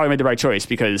they probably made the right choice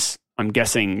because I'm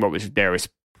guessing what was there was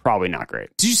probably not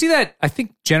great. Did you see that? I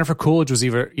think Jennifer Coolidge was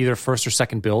either first or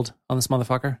second build on this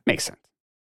motherfucker. Makes sense.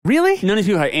 Really? None of these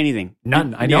people had anything.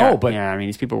 None. I know, but yeah, I mean,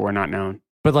 these people were not known.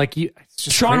 But like, it's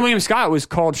just Sean great. William Scott was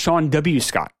called Sean W.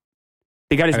 Scott.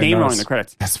 They got his I didn't name wrong notice. in the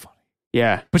credits. That's funny.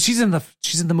 Yeah, But she's in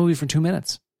the movie for 2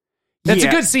 minutes. That's Yeah.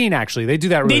 a good scene, actually. They do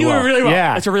that really they do well. it really well.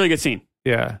 Yeah, It's a really good scene.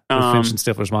 yeah. With Finch and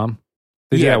Stifler's mom.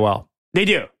 They do yeah. that well. They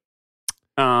do.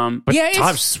 But yeah,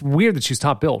 it's weird that she's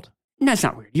top billed. that's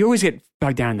not weird. You always get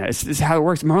bogged down in that. It's how it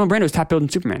works. Marlon Brando is top billed in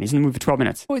Superman. He's in the movie for 12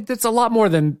 minutes. Boy, that's a lot more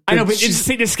than I know, but she's-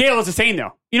 the scale is the same,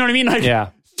 though. You know what I mean? Like, yeah.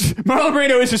 Marlon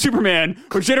Brando is the Superman,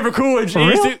 or Jennifer Coolidge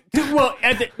For is real? well,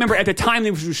 remember, at the time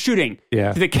they were shooting,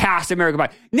 Yeah. the cast of American Pie.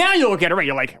 Now you look at it, right?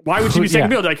 You're like, why would she be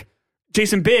second Yeah. build? Like,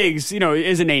 Jason Biggs,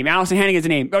 is a name. Allison Hannigan is a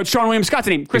name. Sean William Scott's a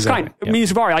name. Chris Exactly, Klein, Mina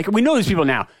Savari. Like, we know these people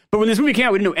now. But when this movie came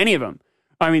out, we didn't know any of them.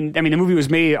 I mean, the movie was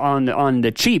made on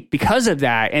the cheap because of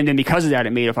that, and then because of that,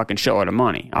 it made a fucking shitload of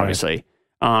money, obviously.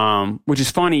 Which is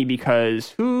funny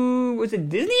because who was it?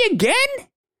 Disney again?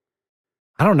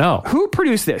 I don't know. Who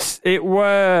produced this? It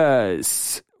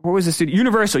was what was the studio?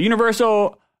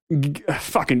 Universal,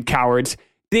 fucking cowards.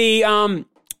 They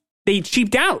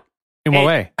cheaped out. In what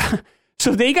way?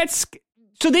 So they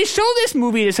show this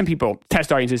movie to some people,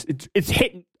 test audiences. It's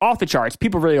hitting off the charts.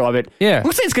 People really love it. Yeah.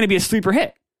 Looks like it's going to be a sleeper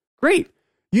hit. Great.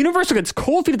 Universal gets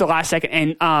cold feet at the last second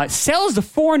and sells the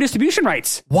foreign distribution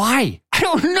rights. Why? I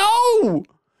don't know.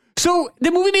 So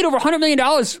the movie made over $100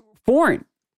 million foreign,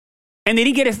 and they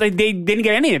didn't get it. Like, they didn't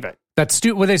get any of it. That's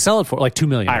stupid. What they sell it for? Like $2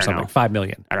 million I or don't something. know. $5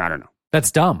 million. I don't know.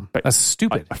 That's dumb. But That's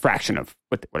stupid. A fraction of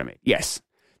what I made. Yes,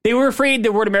 they were afraid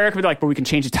the word America would be like, but we can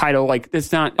change the title. Like,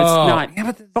 it's not. It's not.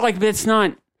 Yeah, but it's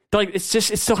not. Like, it's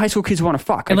still high school kids who want to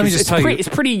fuck. And Like, let me just tell you, it's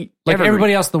pretty. like evergreen.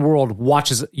 everybody else in the world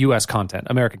watches U.S. content,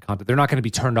 American content. They're not going to be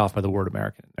turned off by the word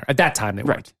American in there. At that time, they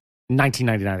weren't. Right. In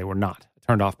 1999, they were not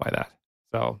turned off by that.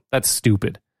 So that's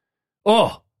stupid.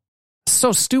 Oh,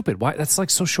 so stupid. Why? That's like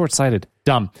so short-sighted.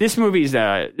 Dumb. This movie's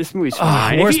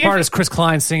fine. Worst part is Chris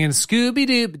Klein singing Scooby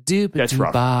Doo Doo. That's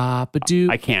rough. I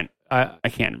I can't. I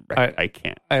can't. I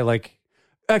can't. I like.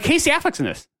 Casey Affleck's in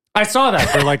this. I saw that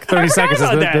for like 30 seconds as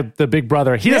about the big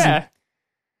brother. He doesn't. Yeah.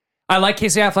 I like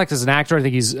Casey Affleck as an actor. I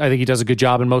think he does a good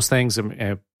job in most things.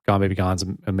 Gone Baby Gone's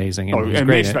amazing. And he's I'm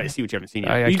great. excited to see what you haven't seen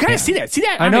yet. I You gotta can't. see that. See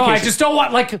that. I on know. I vacation. just don't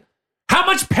want like. How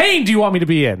much pain do you want me to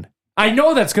be in? I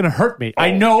know that's going to hurt me.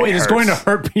 I know it it is hurts. going to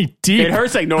hurt me deep. It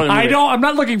hurts like no other I movie. know. I'm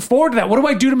not looking forward to that. What do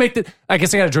I do to make the? I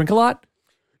guess I got to drink a lot.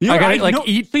 You know, I gotta, you like, know-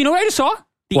 eat- So you know what I just saw?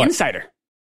 The What? Insider.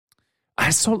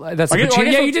 That's I guess- I guess yeah.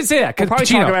 we'll- You did say that. We'll probably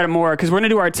Pacino. talk about it more because we're gonna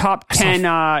do our top 10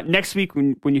 next week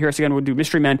when you hear us again. We'll do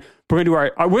Mystery Men. We're gonna do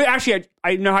our. We're actually.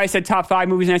 I know how I said top 5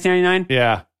 movies in 1999.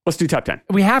 Yeah, Let's do top 10.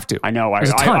 we have to. I know. There's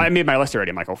a ton. I made my list already.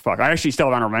 I'm like, oh fuck. I actually still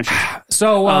have honorable mentions.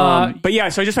 So, But yeah,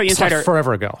 so I just saw the it's like Insider.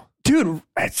 forever ago. Dude,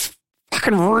 it's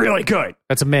fucking really good.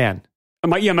 That's a man.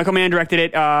 Michael Mann directed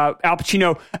it. Al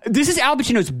Pacino. This is Al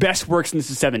Pacino's best work since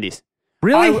the 70s.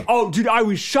 Really? Dude, I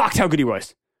was shocked how good he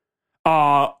was.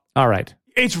 All right.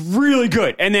 It's really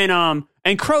good. And then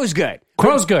and Crow's good.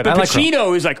 Crow's good. But I like Crow.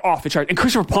 Pacino is like off the chart. And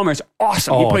Christopher Plummer is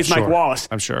awesome. He Oh, plays I'm Mike sure. Wallace.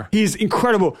 I'm sure. He's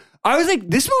incredible. I was like,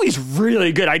 this movie's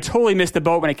really good. I totally missed the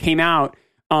boat when it came out.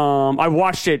 I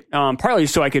watched it partly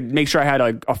so I could make sure I had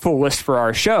a full list for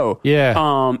our show.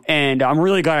 Yeah. And I'm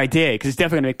really glad I did because it's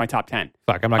definitely going to make my top 10.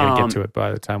 Fuck, I'm not going to get to it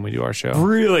by the time we do our show.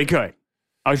 Really good.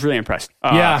 I was really impressed.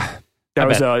 Yeah. That I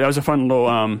was bet. that was a fun little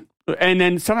and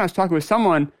then I was talking with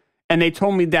someone and they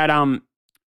told me that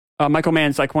Michael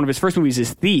Mann's like one of his first movies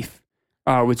is Thief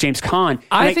with James Caan. And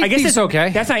I think Thief's okay.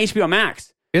 That's on HBO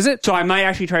Max. Is it? So I might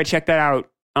actually try to check that out.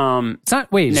 It's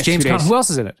not. Wait, it's next James 2 Caan. days. Who else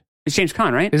is in it? It's James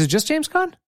Caan, right? Is it just James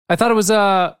Caan? I thought it was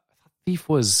Thief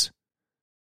was.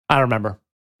 I don't remember.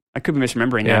 I could be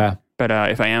misremembering Yeah. that.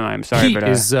 But if I am, I'm sorry. Heat but,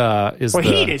 is well, the,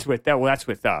 Heat is with that. Well, that's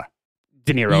with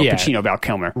De Niro, Yeah. Pacino, Val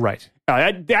Kilmer. right. That I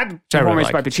really performance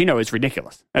like. by Pacino is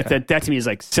ridiculous. That to me is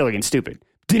like silly and stupid.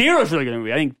 De Niro's really good in the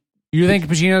movie. I think. You think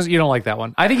Pacino's? You don't like that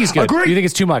one? I think he's good. Agree. You think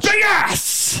it's too much?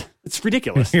 Yes, it's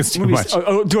ridiculous. It's too Movies-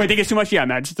 much. do I think it's too much? Yeah,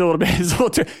 man, just a little bit.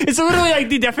 It's literally like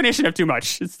the definition of too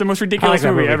much. It's the most I like ridiculous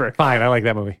that movie ever. Fine, I like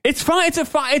that movie. It's fine.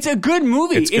 It's a good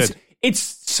movie. It's good. It's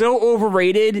so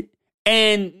overrated.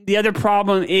 And the other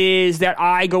problem is that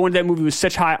I go into that movie with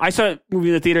such high. I saw that movie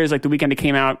in the theaters like the weekend it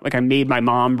came out. Like I made my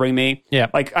mom bring me. Yeah.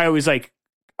 Like I was like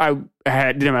didn't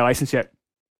have my license yet.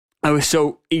 I was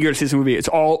so eager to see this movie. It's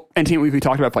all Entertainment Weekly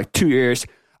talked about for like 2 years.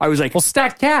 I was like, Well,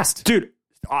 stacked cast. dude,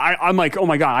 I'm like, oh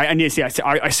my God, I need to see it.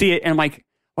 I see it, and I'm like,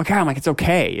 like, I'm like, it's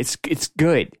okay. It's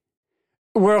good.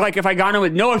 Where like if I got in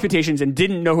with no expectations and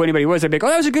didn't know who anybody was, I'd be like, oh,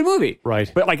 that was a good movie.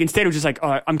 Right. But like instead it was just like,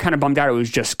 oh, I'm kind of bummed out. It was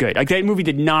just good. Like that movie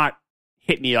did not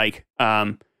hit me like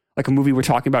a movie we're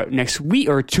talking about next week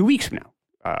or 2 weeks from now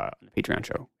on the Patreon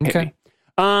show. Hit Okay.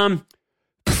 me.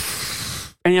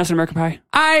 Anything else on American Pie?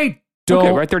 I don't.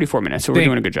 Okay, we're at 34 minutes, so we're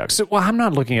doing a good job. So, well, I'm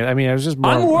not looking at. I mean, I was just.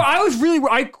 More, I was really.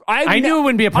 I knew it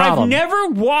wouldn't be a problem. I've never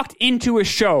walked into a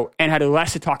show and had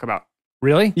less to talk about.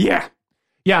 Really? Yeah.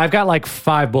 Yeah, I've got like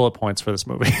 5 bullet points for this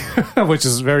movie, which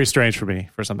is very strange for me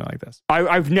for something like this.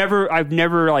 I've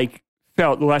never like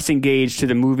felt less engaged to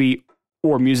the movie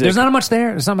or music. There's not much there.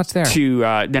 There's not much there. To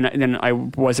than I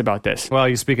was about this. Well,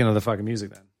 you're speaking of the fucking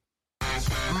music then.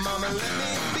 Mama,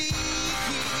 let me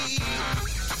be.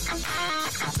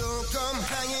 Don't come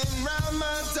hanging round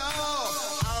my door.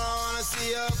 I don't wanna see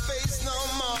your face no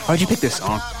more. Why'd you pick this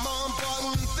song? More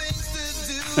important things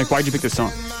to do. Like, why'd you pick this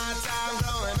song? My time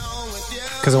going on with you.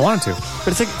 Because I wanted to.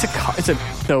 But it's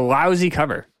a lousy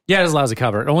cover. Yeah, it is a lousy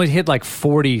cover. It only hit like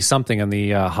 40 something on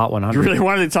the Hot 100. You really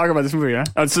wanted to talk about this movie, huh?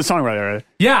 Oh, it's the songwriter, right?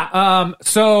 Yeah.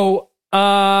 So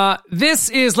this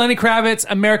is Lenny Kravitz,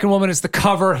 American Woman. It's the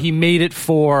cover. He made it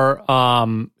for.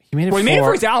 He made it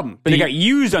for his album, but it got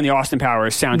used on the Austin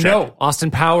Powers soundtrack. No,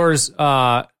 Austin Powers.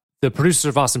 The producers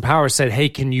of Austin Powers said, "Hey,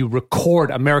 can you record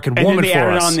American And Woman then they for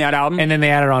added us?" on that album? And then they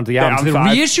added on to the album, album the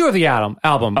 5. reissue of the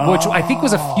album, which I think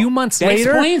was a few months That later.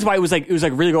 explains why it was like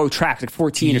really low tracks, like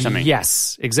 14 or something.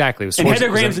 Yes, exactly. It was And 14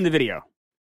 Heather Graham's in the video.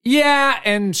 Yeah,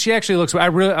 and she actually looks.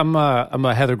 I'm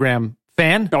a Heather Graham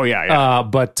fan. Oh yeah.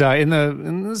 But in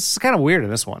this is kind of weird in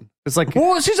this one. It's like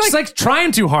Well, she's like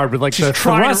trying too hard with like the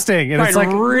trying- thrusting, and it's trying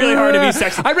like really hard to be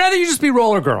sexy. I'd rather you just be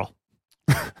Roller Girl.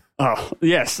 Oh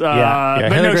yes. Yeah.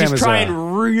 But Heather no, Graham she's is, trying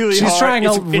really She's hard. trying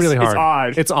It's really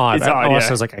hard. It's odd. It's odd.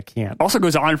 I was like, I can't. Also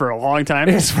goes on for a long time.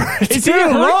 It's either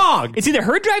either her- wrong. It's either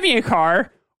her driving a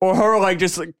car or her like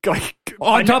just like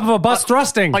On top of a bus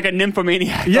thrusting. like a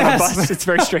nymphomaniac Yes. on a bus. It's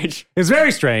very strange. It's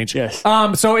very strange. Yes.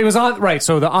 So it was on right.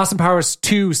 So the Austin Powers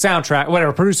 2 soundtrack,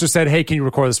 whatever, producer said, "Hey, can you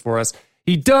record this for us?"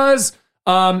 He does.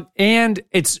 And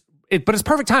but it's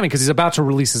perfect timing because he's about to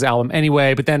release his album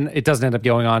anyway. But then it doesn't end up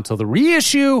going on until the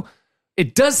reissue.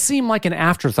 It does seem like an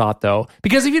afterthought though,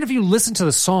 because even if you listen to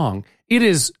the song, it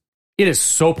is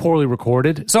so poorly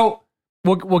recorded. So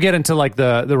we'll get into like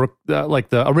the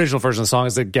original version of the song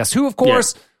is the Guess Who, of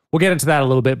course. Yeah. We'll get into that a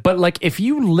little bit. But like if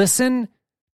you listen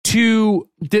to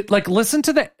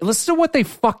what they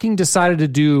fucking decided to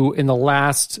do in the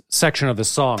last section of the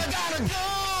song.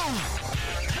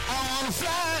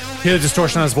 Hear the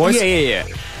distortion on his voice? Yeah.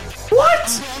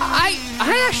 What?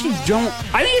 I actually don't.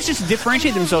 I think it's just to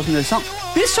differentiate themselves from this song.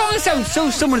 This song sounds so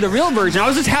similar to the real version. I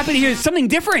was just happy to hear something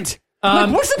different. I'm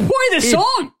like, what's the point of this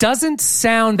song? It doesn't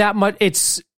sound that much.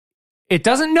 It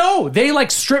doesn't know. They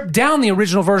like stripped down the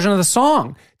original version of the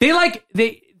song.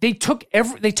 They took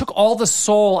all the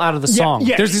soul out of the song.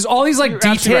 yeah. There's all these like You're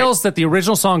absolutely details that the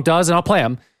original song does, and I'll play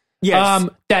them. Yes.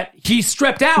 That he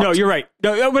stripped out. No, you're right.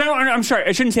 No, but I'm sorry.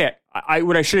 I shouldn't say it.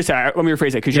 What I should have said, let me rephrase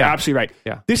it because you're Yeah. absolutely right.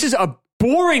 Yeah. This is a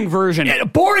boring version. A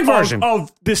boring version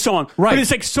of this song. Right. But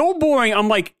it's like so boring. I'm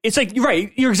like, it's like, you're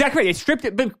right. You're exactly right. They stripped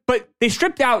it, but they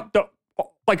stripped out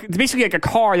like basically like a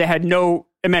car that had no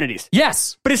amenities.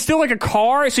 Yes. But it's still like a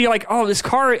car. So you're like, oh, this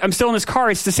car, I'm still in this car.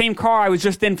 It's the same car I was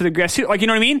just in for the Guess Who. Like, you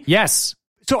know what I mean? Yes.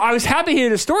 So I was happy to hear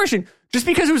the distortion just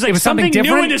because it was like something something new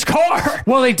different? in this car.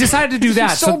 Well, they decided to do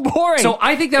that. so boring. So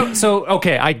I think that. So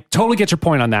okay, I totally get your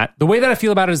point on that. The way that I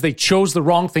feel about it is they chose the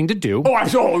wrong thing to do.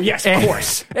 Oh yes, of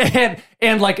course.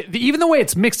 And like even the way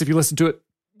it's mixed, if you listen to it,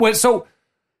 so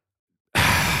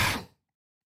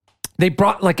they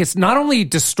brought like it's not only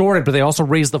distorted, but they also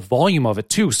raised the volume of it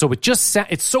too. So it just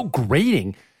it's so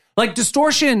grating. Like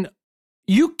distortion,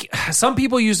 some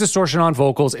people use distortion on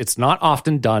vocals. It's not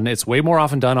often done. It's way more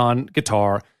often done on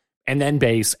guitar and then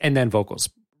bass and then vocals.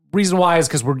 Reason why is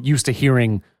because we're used to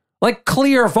hearing like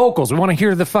clear vocals. We want to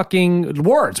hear the fucking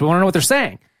words. We want to know what they're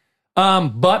saying.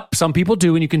 But some people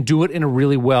do, and you can do it in a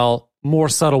really more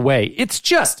subtle way. It's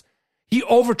just he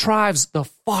overdrives the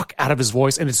fuck out of his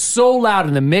voice, and it's so loud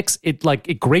in the mix. It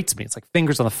grates me. It's like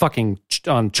fingers on the fucking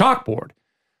on chalkboard.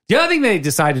 The other thing they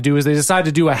decided to do is they decided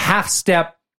to do a half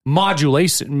step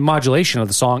modulation of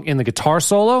the song in the guitar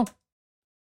solo.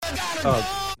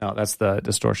 Oh no, that's the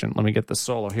distortion. Let me get the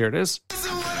solo. Here it is.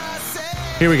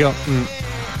 Here we go.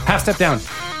 Half step down.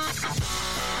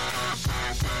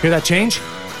 Hear that change?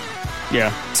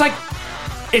 Yeah. It's like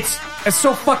it's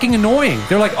so fucking annoying.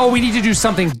 They're like, oh, we need to do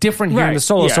something different here in the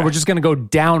solo, so we're just going to go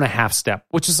down a half step,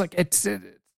 which is like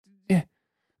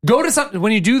go to something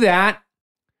when you do that.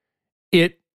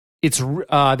 It's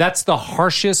that's the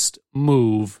harshest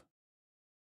move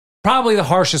probably the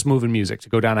harshest move in music to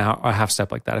go down a half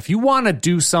step like that. If you want to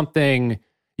do something,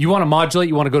 you want to modulate,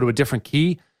 you want to go to a different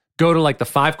key, go to like the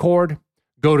 5 chord,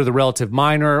 go to the relative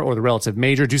minor or the relative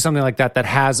major, do something like that that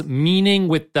has meaning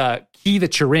with the key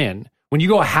that you're in. When you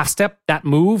go a half step, that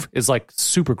move is like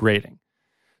super grating.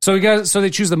 So they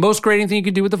choose the most grating thing you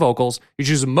can do with the vocals. You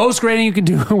choose the most grating you can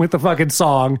do with the fucking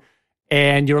song,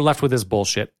 and you're left with this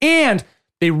bullshit. And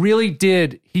they really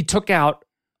did. He took out.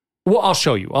 Well, I'll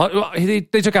show you. They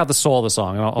took out the soul of the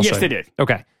song. And I'll show yes, you. they did.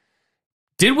 Okay.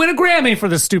 Did win a Grammy for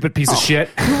this stupid piece of shit.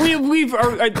 We've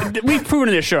proven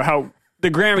in this show how the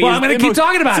Grammy. Well, is I'm going to keep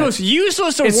talking about it. It's the most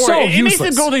useless award. It's so it useless.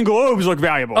 makes the Golden Globes look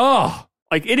valuable. Oh,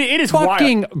 like it is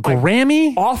fucking wild. Grammy.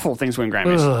 Like, awful things win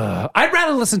Grammys. I'd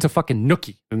rather listen to fucking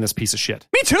Nookie than this piece of shit.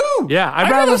 Me too. Yeah, I'd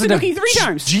rather listen to Nookie 3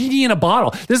 times. Genie in a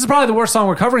Bottle. This is probably the worst song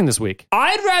we're covering this week.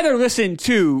 I'd rather listen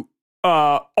to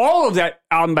all of that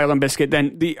album by Limp Bizkit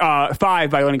than the 5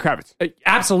 by Lenny Kravitz.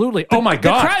 Absolutely. Oh my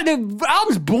god, The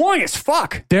album's boring as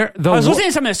fuck. I was listening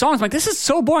to some of the songs. I'm like, this is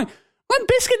so boring. Limp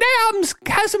Bizkit, that album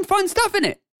has some fun stuff in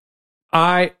it.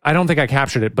 I don't think I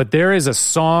captured it, but there is a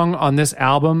song on this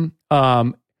album.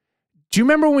 Do you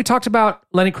remember when we talked about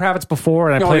Lenny Kravitz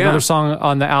before, and I played another song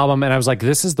on the album, and I was like,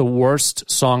 this is the worst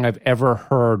song I've ever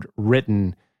heard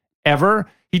written ever.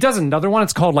 He does another one.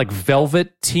 It's called like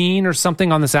Velvet Teen or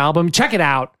something on this album. Check it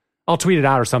out. I'll tweet it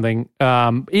out or something.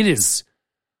 It is.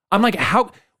 I'm like,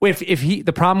 how? If he,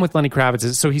 the problem with Lenny Kravitz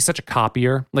is, so he's such a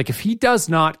copier. Like if he does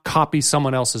not copy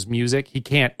someone else's music, he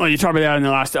can't. Well, you talked about that in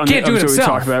the last. Can't do it himself. We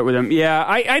talked about it with him. Yeah,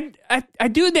 I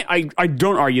do. I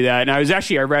don't argue that. And I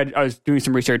was doing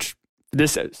some research.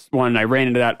 This one, I ran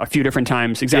into that a few different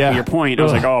times. Exactly your point. I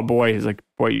was like, oh boy,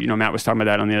 Matt was talking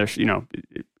about that on the other.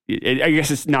 I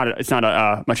guess it's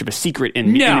not much of a secret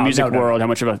in the music world how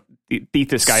much of a thief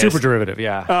this guy is. Super derivative,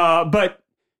 yeah. But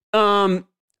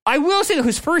I will say that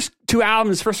his first 3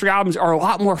 albums are a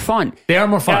lot more fun. They are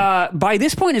more fun. By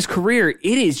this point in his career, it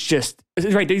is just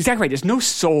right. Exactly right. There's no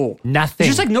soul. Nothing.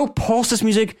 There's just like no pulse. This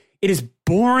music. It is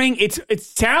boring. It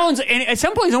sounds, and at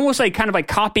some point, it's almost like kind of like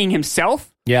copying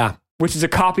himself. Yeah. Which is a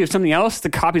copy of something else. The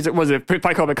copies, was it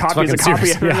probably called a copy is a copy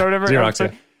of it or whatever. Xerox,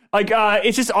 yeah. Like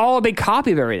it's just all a big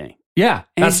copy of everything. Yeah,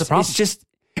 and that's the problem. It's just,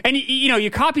 and you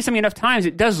copy something enough times,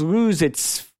 it does lose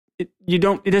its. It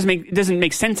doesn't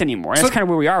make sense anymore. That's kind of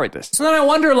where we are with this. So then I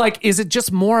wonder, like, is it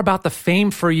just more about the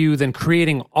fame for you than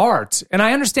creating art? And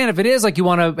I understand if it is, like, you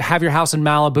want to have your house in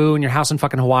Malibu and your house in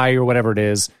fucking Hawaii or whatever it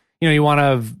is. You want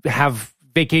to have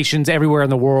vacations everywhere in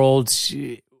the world.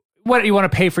 What you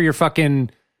want to pay for your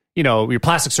fucking, your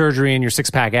plastic surgery and your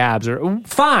 6-pack abs, or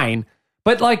fine.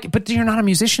 But you're not a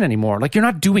musician anymore. Like, you're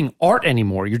not doing art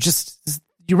anymore. You're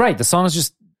right. The song is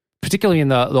just, particularly in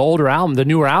the older album, the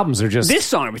newer albums are just... This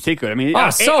song in particular, I mean...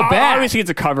 so bad. Obviously, it's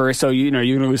a cover, so, you're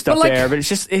going to lose stuff there, but it's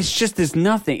just there's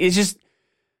nothing. It's just...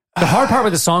 The hard part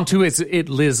with the song, too, is it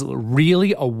is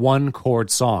really a 1-chord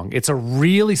song. It's a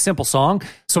really simple song.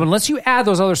 So unless you add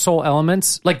those other soul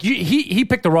elements, like, he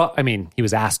picked the raw... I mean, he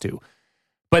was asked to.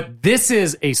 But this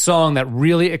is a song that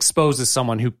really exposes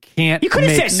someone who can't make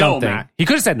something. Said no, Matt. He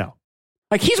could have said no.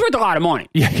 Like, he's worth a lot of money.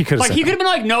 Yeah, he could have said he could have been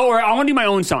like, no, or I want to do my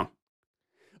own song.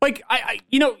 Like,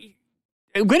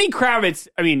 Lenny Kravitz,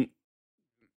 I mean,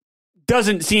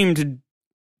 doesn't seem to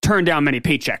turn down many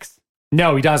paychecks.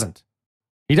 No, he doesn't.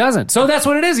 He doesn't. So that's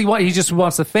what it is. He just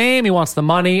wants the fame. He wants the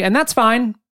money. And that's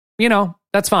fine.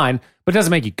 That's fine. But it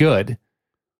doesn't make you good.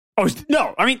 Oh,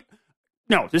 no. I mean,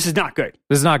 no, this is not good.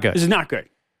 This is not good. This is not good.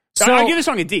 So, I'll give this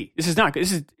song a D. This is not good.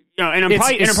 This is, and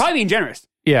I'm probably being generous.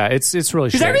 Yeah, it's really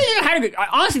shit. Because I really had a good,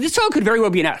 honestly, this song could very well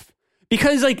be an F.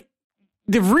 Because, like,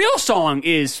 the real song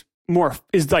is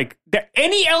like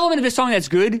any element of the song that's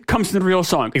good comes from the real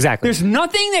song. Exactly. There's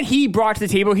nothing that he brought to the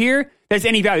table here that's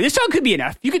any value. This song could be an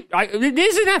F. It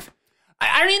is an F.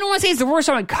 I don't even want to say it's the worst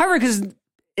song on cover because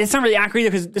it's not really accurate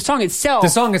because the song itself.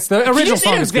 The original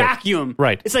song is good. Vacuum.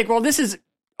 Right. It's like, well, this is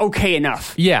okay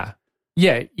enough. Yeah.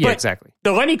 Yeah, exactly.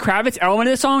 The Lenny Kravitz element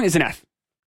of the song is an F.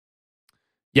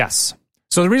 Yes.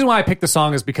 So the reason why I picked the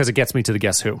song is because it gets me to the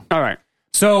Guess Who. All right.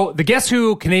 So the Guess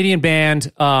Who, Canadian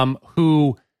band,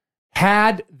 who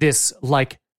had this,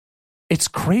 like, it's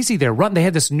crazy their run. They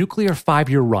had this nuclear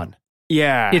 5-year run.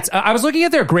 Yeah. I was looking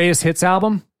at their greatest hits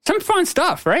album. Some fun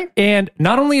stuff, right? And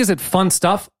not only is it fun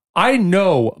stuff, I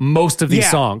know most of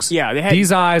these songs. Yeah. They had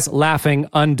These Eyes, Laughing,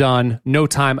 Undone, No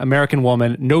Time, American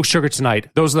Woman, No Sugar Tonight.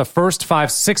 Those are the first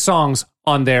 5-6 songs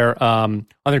on their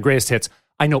greatest hits.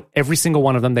 I know every single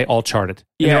one of them. They all charted.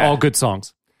 And they're all good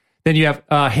songs. Then you have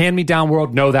Hand Me Down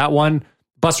World, know that one.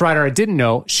 Bus Rider, I didn't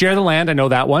know. Share the Land, I know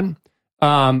that one.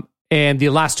 And the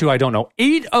last 2, I don't know.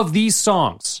 8 of these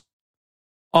songs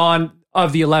on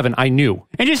of the 11 I knew.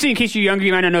 And just in case you're younger,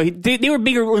 you might not know, they were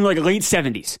bigger in like late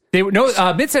 70s. They were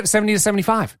mid 70 to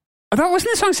 75. I thought,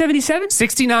 wasn't this song 77?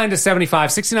 69 to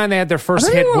 75. 69, they had their first I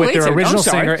thought hit they were with late their 70s. original I'm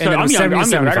sorry. singer, So and then it I'm was younger, 70 I'm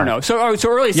to younger, 75. I don't know. So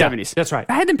early Yeah, 70s. that's right.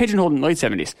 I had them pigeonholed in late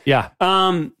 70s. Yeah.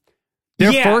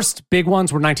 Their first big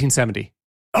ones were 1970.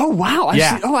 Oh, wow. I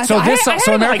Yeah. see. Oh, so I had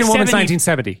American it like Woman's 70.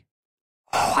 1970.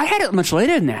 Oh, I had it much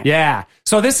later than that. Yeah.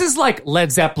 So this is like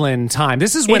Led Zeppelin time.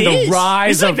 This is when It the is.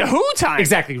 rise It's of like the Who time.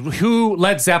 Exactly. Who,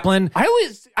 Led Zeppelin. I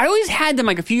always had them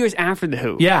like a few years after the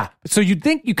Who. Yeah. So you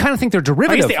kind of think they're I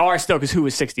derivative. guess they are still because Who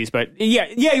was 60s, but yeah,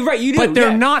 you're right. You do. But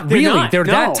they're Yeah. not really. not. They're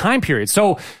No. that time period.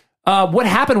 So what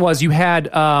happened was you had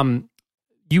so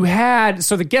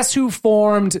the Guess Who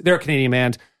formed. They're a Canadian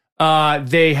band.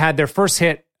 They had their first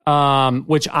hit,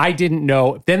 which I didn't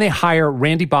know. Then they hire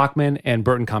Randy Bachman and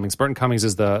Burton Cummings. Burton Cummings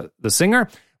is the singer.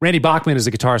 Randy Bachman is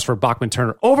the guitarist for Bachman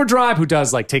Turner Overdrive, who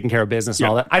does like Taking Care of Business and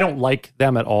all that. I don't like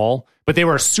them at all, but they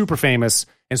were super famous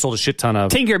and sold a shit ton of.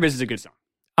 Taking Care of Business is a good song.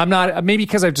 I'm not, maybe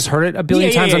because I've just heard it a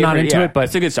billion times. I'm not into it, but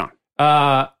it's a good song.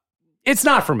 it's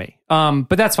not for me. But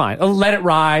that's fine. Let It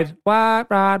Ride.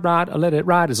 Ride. Let It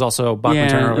Ride is also Bachman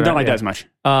Turner I Overdrive. don't like that as much.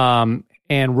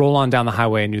 And Roll On Down the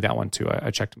Highway, I knew that one too.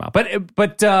 I checked them out.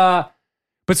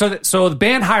 But so the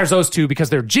band hires those two because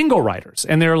they're jingle writers,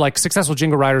 and they're like successful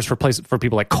jingle writers for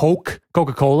people like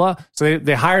Coca-Cola. So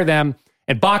they hire them,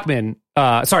 and Burton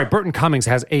Cummings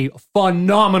has a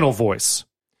phenomenal voice.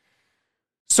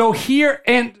 So here,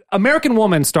 and American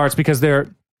Woman starts because they're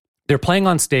playing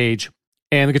on stage,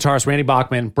 and the guitarist Randy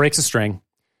Bachman breaks a string,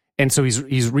 and so he's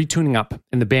retuning up,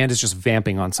 and the band is just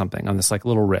vamping on something on this like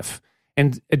little riff,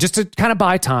 and just to kind of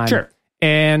buy time. Sure.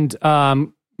 And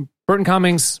Burton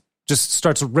Cummings just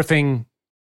starts riffing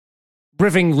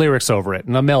lyrics over it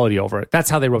and a melody over it. That's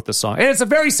how they wrote this song. And it's a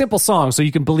very simple song, so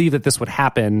you can believe that this would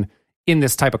happen in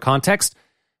this type of context.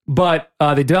 But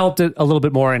they developed it a little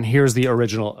bit more, and here's the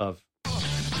original of.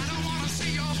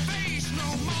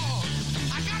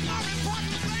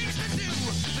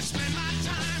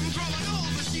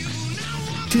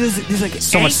 Dude, there's like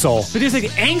So much soul. But there's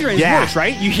like anger in his Yeah. voice,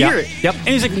 right? You hear Yep. it. Yep. And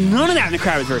there's like none of that in the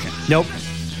Kravitz version. Nope.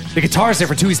 The guitar's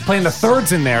different too. He's playing the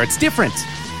thirds in there. It's different.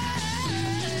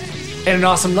 And an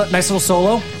awesome, nice little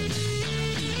solo.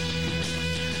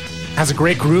 Has a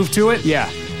great groove to it. Yeah.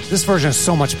 This version is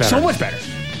so much better. So much better.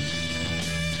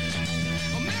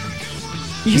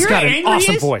 You He's hear got how an angry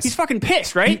awesome he is? voice. He's fucking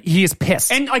pissed, right? He is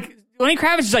pissed. And like Lenny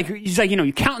Kravitz is like he's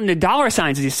counting the dollar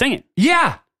signs as he's singing.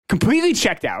 yeah. Completely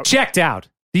checked out. Checked out.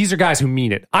 These are guys who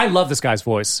mean it. I love this guy's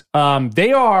voice.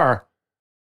 They are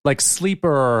like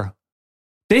sleeper.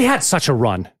 They had such a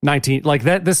run.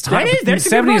 This time. That's a good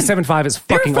 70 to run. 75 is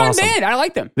They're a fucking fun awesome. band. I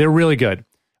like them. They're really good.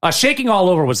 Shaking All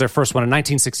Over was their first one in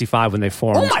 1965 when they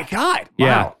formed. Oh my god!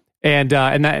 Yeah. Wow. And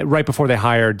that right before they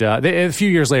hired, a few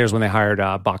years later is when they hired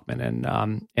Bachman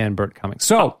and Burton Cummings.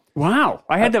 So Wow,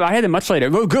 I had them much later.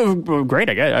 Well, great,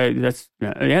 I guess.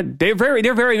 They're very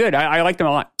good. I like them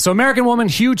a lot. So American Woman,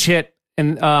 huge hit,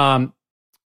 and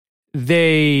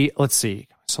let's see,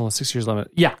 so 6 years,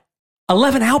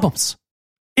 11 albums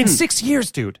in 6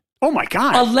 years, dude. Oh my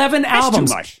god, 11 That's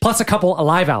albums too much. plus a couple of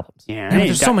live albums. Yeah, Man,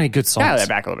 there's so many good songs. Dial that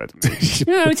back a little bit.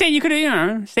 I would say you could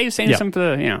have save some of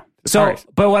the So,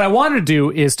 but what I wanted to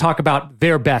do is talk about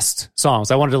their best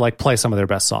songs. I wanted to like play some of their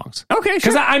best songs. Okay,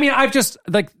 sure. Because I've just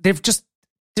like they're just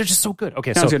so good.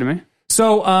 Okay, Sounds good to me.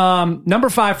 So number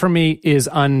 5 for me is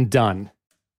Undone.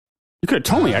 You could have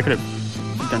told me. I could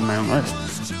have done my own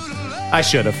list. I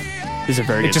should have. This is a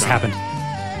very It good just song. happened.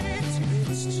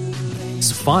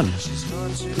 It's fun.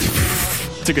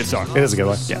 It's a good song. It is a good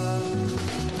one. Yeah.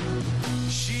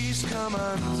 It's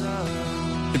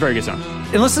a very good song.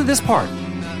 And listen to this part.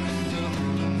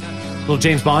 Little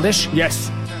James Bondish, Yes.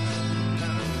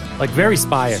 like very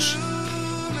spy-ish.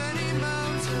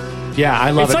 Yeah,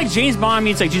 I love It's it. like James Bond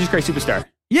meets like Jesus Christ Superstar.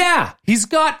 Yeah, he's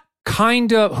got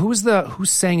kind of who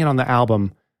sang it on the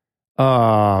album?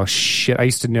 Oh shit, I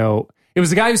used to know. It was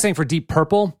the guy who sang for Deep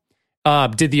Purple.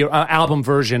 Did the album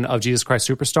version of Jesus Christ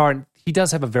Superstar, and he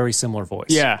does have a very similar voice.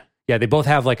 Yeah. Yeah, they both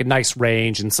have like a nice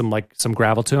range and some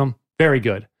gravel to them. Very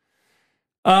good.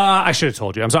 I should have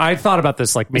told you. I'm sorry. I thought about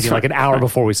this like maybe like an hour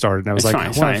before we started, and I was It's like, fine.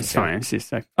 It's what fine. if- It's fine. It's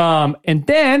just like, And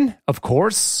then, of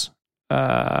course,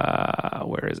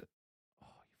 where is it?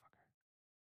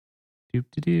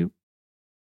 Doop-de-doo.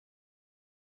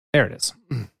 There it is.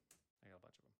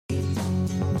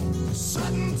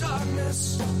 Sudden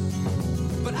darkness,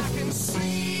 but I can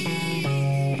see.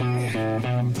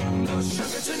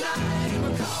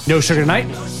 No sugar tonight.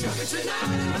 No Sugar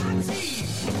Tonight.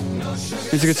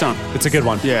 it's a good song. It's a good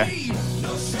one. Yeah.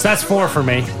 So that's 4 for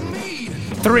me.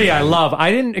 3 I love.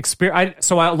 I didn't experience.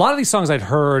 So a lot of these songs I'd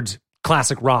heard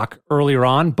classic rock earlier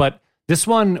on, but this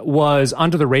one was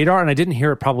under the radar, and I didn't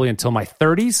hear it probably until my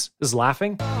 30s. Is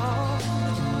Laughing.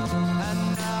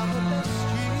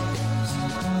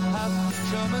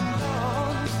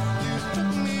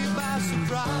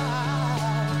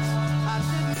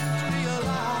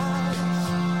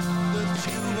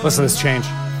 Listen to this change.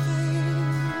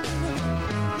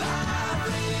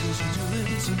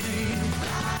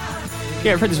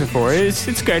 Yeah, I've heard this before.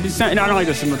 It's good. It's not, I don't like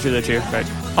the similar to the two, but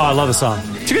Oh, I love the song.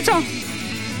 it's a good song.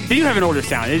 They do have an older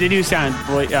sound. They do sound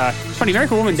funny.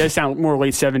 American Woman does sound more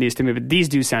late 70s to me, but these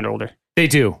do sound older. They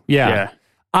do, yeah.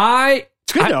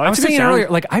 It's good, though. I was It's a good saying sound. earlier,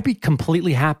 like, I'd be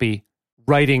completely happy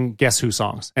writing Guess Who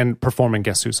songs and performing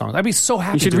Guess Who songs. I'd be so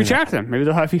happy. You should doing reach out to them. Maybe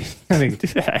they'll have you I think- do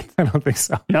that. that. I don't think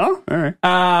so. No? All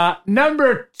right.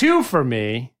 Number 2 for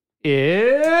me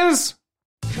is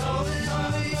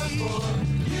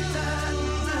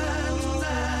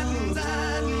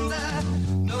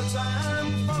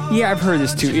Yeah, I've heard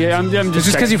this too. Yeah, I'm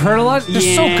just because you've heard a lot. They're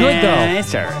so good though.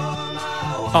 It's all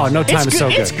right. Oh, No Time It's is so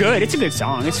good. It's good. It's a good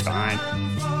song. It's fine.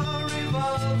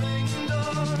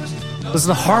 Listen to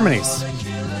the harmonies.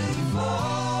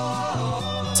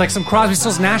 It's like some Crosby,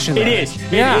 Stills, Nash in there. It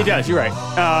is. Yeah. It does. You're right.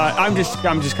 I'm just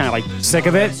kind of like. Sick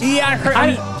of it? Yeah, I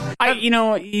heard. You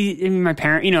know, my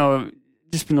parent. You know,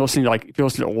 just been listening to like if you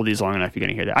listen to oldies long enough, you're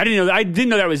gonna hear that. I didn't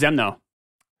know that was them though.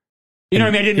 You know what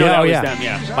I mean? I didn't know that was them.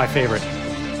 Yeah. My favorite.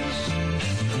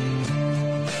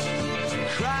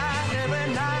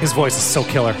 His voice is so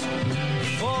killer.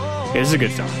 Yeah, this is a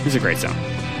good song. This is a great song.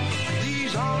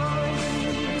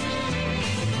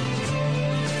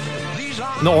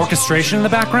 And the orchestration in the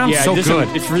background, Yeah, so this good.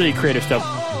 it's really creative stuff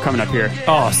coming up here.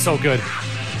 Oh, so good.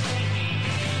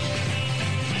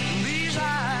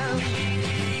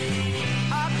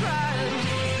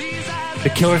 The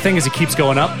killer thing is he keeps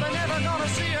going up.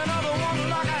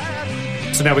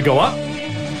 So now we go up.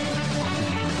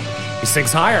 He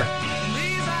sings higher.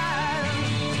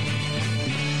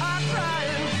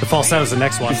 The falsetto is the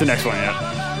next one. It's the next one, yeah.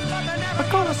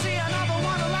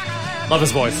 Love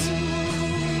his voice.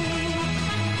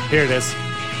 Here it is.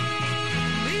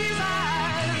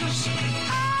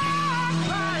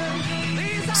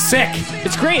 Sick.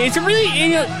 It's great. It's a really,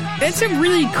 that's a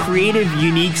really creative,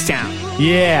 unique sound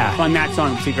Yeah. on that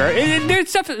song in particular. There's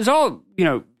stuff that's all,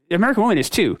 American Woman is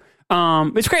too.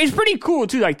 It's great. It's pretty cool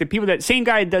too. Like the people same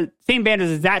band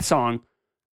as that song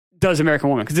does American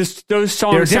Woman because those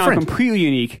songs They're sound different. completely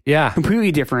unique. Yeah.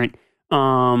 completely different.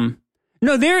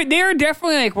 No, they're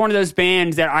definitely like one of those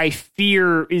bands that I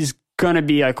fear is gonna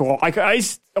be like I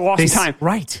lost time.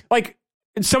 Right. Like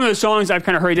some of those songs I've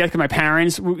kind of heard that because my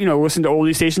parents, listen to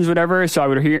oldie stations, whatever. So I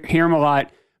would hear them a lot.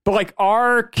 But like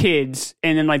our kids,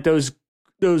 and then like those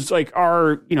like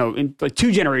our in like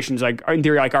two generations, like in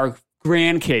theory, like our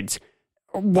grandkids.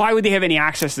 Why would they have any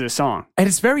access to this song? And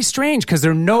it's very strange because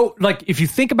if you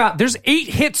think about, there's 8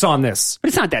 hits on this. But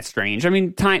it's not that strange. I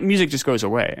mean, music just goes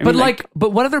away. I But mean,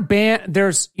 but what other band,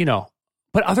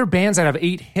 but other bands that have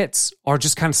 8 hits are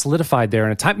just kind of solidified there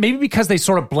in a time, maybe because they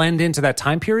sort of blend into that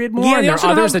time period more, and they there are also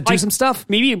others have, that do like, some stuff.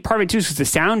 Maybe part of it too is because the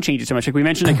sound changes so much. Like we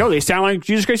mentioned, they sound like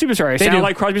Jesus Christ Superstar. They sound do.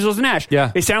 like Crosby, Stills, and Nash.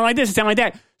 Yeah. They sound like this. They sound like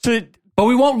that. So But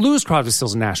we won't lose Crosby,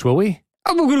 Stills, and Nash, will we?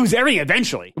 we're going to lose everything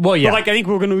eventually. Well, yeah. But I think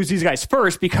we're going to lose these guys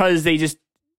first because they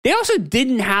also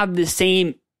didn't have the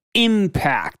same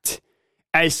impact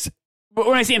as, but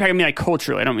when I say impact, I mean like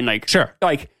culturally. I don't mean like, Sure.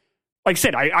 Like I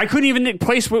said, I couldn't even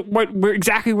place where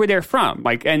exactly where they're from.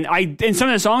 Like, and some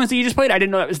of the songs that you just played, I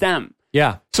didn't know that was them.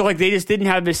 Yeah. So like they just didn't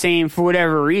have the same for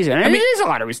whatever reason. I mean, there's a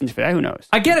lot of reasons for that. Who knows?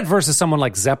 I get it versus someone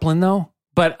like Zeppelin, though,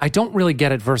 but I don't really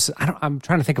get it versus, I'm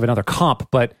trying to think of another comp,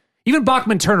 but even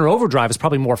Bachman Turner Overdrive is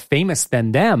probably more famous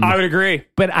than them. I would agree.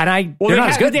 But they're not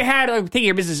as good. They had Take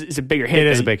Your Business is a bigger hit. It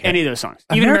is than a big hit. Any of those songs.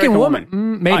 American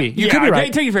Woman, maybe. You could be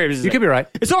right. Take Your Business. You could be right.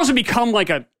 It's also become like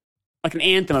an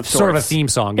anthem of sorts. Sort of a theme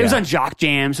song. It was yeah. on Jock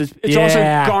Jams. It's also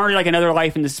garnered like another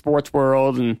life in the sports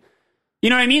world, and you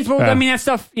know what I mean. So, I mean that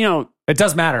stuff. It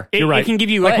does matter. You're right. It can give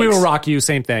you like We legs. Will Rock You.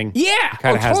 Same thing. Yeah,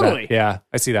 Kind of has totally. that. Yeah,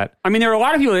 I see that. I mean, there are a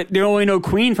lot of people that they only know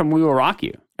Queen from We Will Rock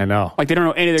You. I know. Like they don't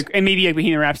know any of and maybe like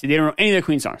Bohemian Rhapsody. They don't know any of the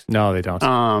Queen songs. No, they don't.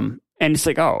 And it's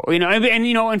like,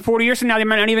 in 40 years from now, they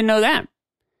might not even know them.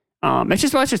 That's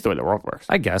just the way the world works.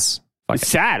 I guess. It's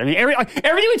sad. I mean, everything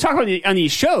we talk about on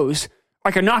these shows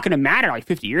are not going to matter like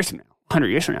 50 years from now, 100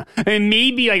 years from now. I mean,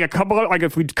 maybe like a couple of, like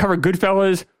if we cover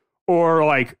Goodfellas or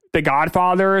like The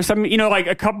Godfather or something, like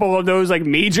a couple of those like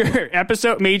major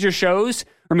shows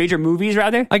or major movies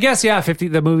rather. I guess, yeah,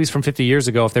 the movies from 50 years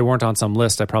ago, if they weren't on some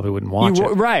list, I probably wouldn't watch it.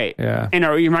 Right. Yeah. And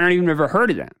you might not even have ever heard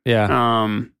of them. Yeah.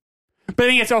 But I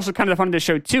think it's also kind of the fun of the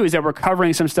show too, is that we're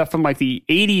covering some stuff from like the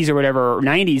 80s or whatever, or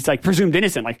 90s, like Presumed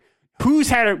Innocent. Like, who's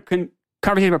had a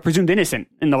conversation about Presumed Innocent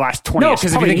in the last 20 years? No,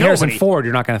 because if you think Harrison Ford,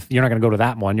 you're not gonna go to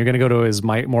that one. You're gonna go to his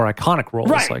more iconic roles,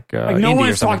 right? like no Indy one's or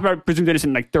talked something. about Presumed Innocent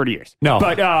in like 30 years. No,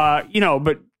 but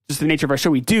but just the nature of our show,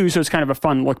 we do. So it's kind of a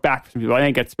fun look back for some people. I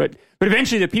think it's, but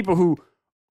eventually the people who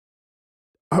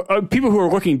are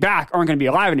looking back aren't going to be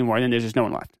alive anymore. And then there's just no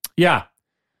one left. Yeah.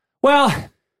 Well,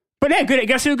 but yeah, good. I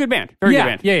guess a good band. Very good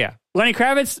band. Yeah. Lenny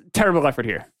Kravitz, terrible effort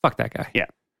here. Fuck that guy. Yeah.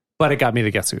 But it got me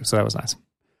the Guess Who, so that was nice.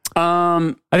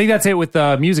 I think that's it with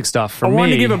the music stuff for me. I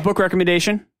wanted to give a book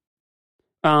recommendation. Is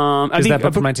that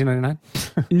book from 1999?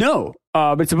 No,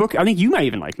 but it's a book I think you might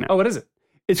even like now. Oh, what is it?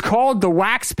 It's called The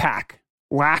Wax Pack.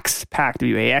 Wax Pack,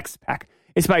 W-A-X Pack.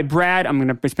 It's by Brad, I'm going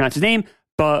to mispronounce his name,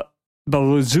 but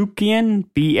Balukian,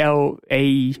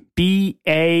 Baluksian,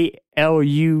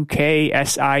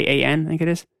 I think it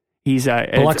is. He's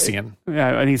Baluksian.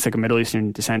 I think it's like a Middle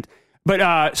Eastern descent.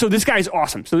 But so this guy's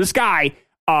awesome. So this guy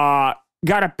got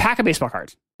a pack of baseball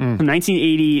cards from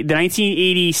 1980, the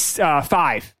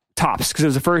 1985 tops, because it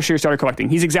was the first year he started collecting.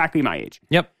 He's exactly my age.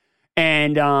 Yep.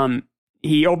 And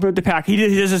he opened up the pack. He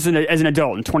did this as an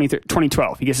adult in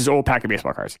 2012. He gets his old pack of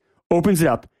baseball cards, opens it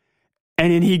up,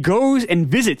 and then he goes and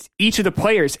visits each of the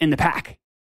players in the pack.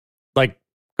 Like,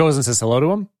 goes and says hello to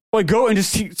them? Like, go and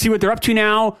just see what they're up to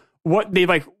now, what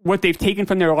they've taken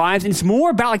from their lives. And it's more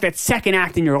about like that second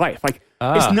act in your life. Like,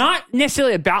 it's not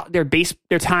necessarily about their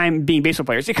time being baseball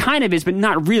players. It kind of is, but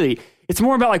not really. It's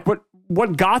more about like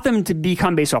what got them to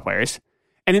become baseball players,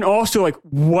 and then also like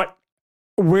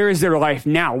where is their life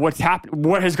now? What's happened?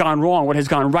 What has gone wrong? What has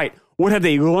gone right? What have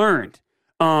they learned?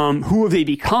 Who have they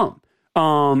become?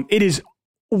 It is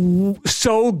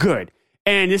so good.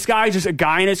 And this guy's just a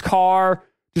guy in his car,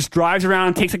 just drives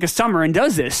around, takes like a summer and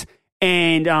does this.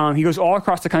 And he goes all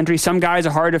across the country. Some guys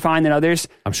are harder to find than others.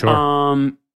 I'm sure.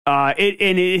 You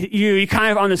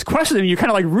kind of on this quest with him, you're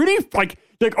kind of like rooting, like,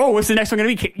 oh, what's the next one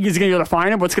going to be? He's going to be able to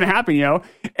find him. What's going to happen?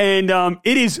 And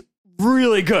it is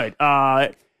really good.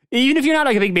 Even if you're not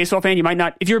like a big baseball fan, you might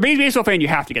not. If you're a big baseball fan, you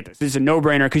have to get this. This is a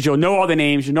no-brainer because you'll know all the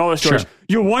names, you know all the stories. Sure.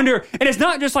 You'll wonder, and it's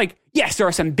not just like, yes, there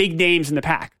are some big names in the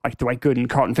pack, like Dwight Gooden and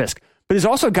Carlton Fisk, but there's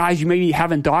also guys you maybe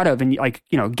haven't thought of, and like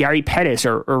Gary Pettis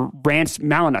or Rance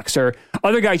Malinux or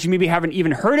other guys you maybe haven't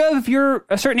even heard of if you're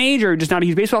a certain age or just not a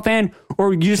huge baseball fan,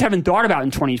 or you just haven't thought about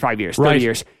in 25 years, 30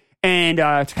 years. And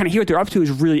to kind of hear what they're up to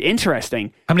is really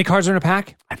interesting. How many cards are in a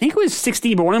pack? I think it was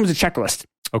 16, but one of them was a checklist.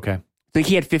 Okay. I think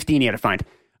he had 15 he had to find.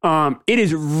 It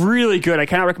is really good. I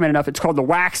cannot recommend enough. It's called The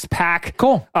Wax Pack.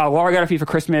 Cool. Laura got it for you for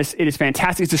Christmas. It is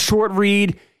fantastic. It's a short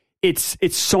read. It's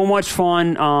so much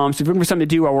fun. So if you're looking for something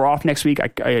to do while we're off next week,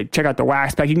 I check out The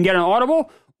Wax Pack. You can get it on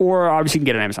Audible, or obviously you can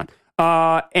get it on Amazon.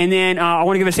 And then I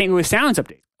want to give a St. Louis Sounds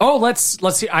update. Oh, let's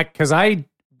see. Because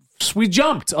we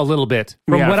jumped a little bit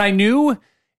from what I knew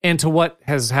and to what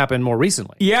has happened more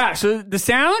recently. Yeah. So the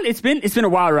Sound, it's been a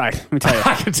wild ride. Let me tell you.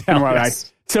 I can tell. A wild ride.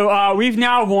 So we've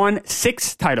now won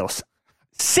 6 titles.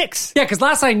 6. Yeah, because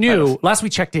last we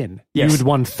checked in, you had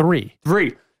won 3.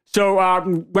 3. So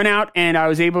went out and I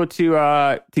was able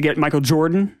to get Michael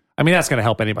Jordan. I mean, that's going to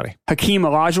help anybody. Hakeem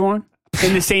Olajuwon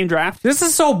in the same draft. This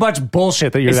is so much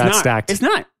bullshit that you're stacked. It's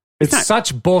not. It's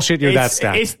such bullshit you're that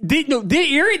stacked. No,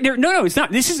 it's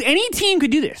not. This is, any team could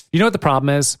do this. You know what the problem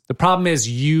is? The problem is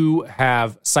you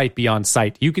have sight beyond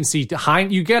sight. You can see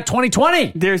you get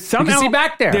 2020. There's some you can see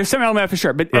back there. There's some element for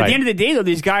sure. But at the end of the day, though,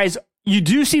 these guys, you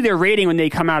do see their rating when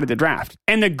they come out of the draft.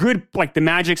 And the good, like the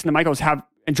Magics and the Michaels have,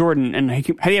 and Jordan and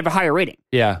Hakeem, they have a higher rating.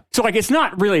 Yeah. So like, it's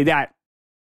not really that,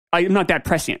 not that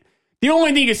prescient. The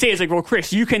only thing you can say is like, well,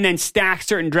 Chris, you can then stack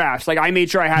certain drafts. Like I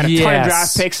made sure I had a ton of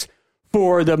draft picks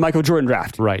for the Michael Jordan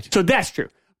draft. Right. So that's true.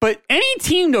 But any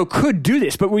team, though, could do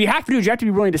this. But what you have to do is you have to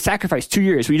be willing to sacrifice 2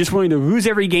 years. Where you're just willing to lose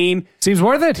every game. Seems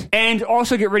worth it. And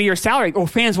also get rid of your salary. Oh,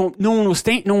 fans won't. No one will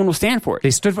stand for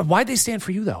it. Why'd they stand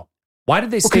for you though? Why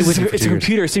did they stay with you? It's a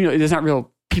computer simulator. There's not real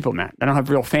people, Matt. I don't have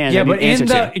real fans. Yeah, but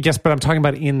but I'm talking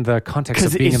about in the context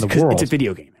of being in the world. It's a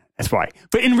video game. That's why.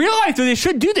 But in real life, though, they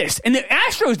should do this. And the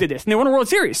Astros did this, and they won a World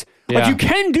Series. Like you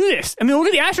can do this. I mean, look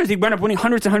at the Astros. They wound up winning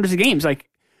hundreds and hundreds of games. Like.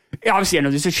 Obviously, I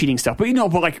know this is cheating stuff, but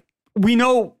like we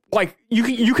know, like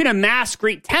you can amass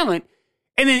great talent,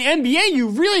 and then NBA you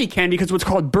really can because what's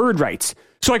called bird rights.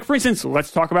 So, like for instance,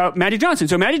 let's talk about Magic Johnson.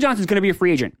 So Magic Johnson's going to be a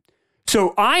free agent.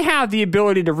 So I have the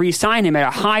ability to re-sign him at a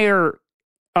higher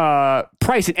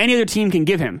price than any other team can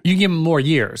give him. You can give him more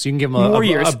years. You can give him more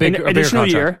years, a bigger additional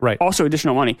contract. year, right? Also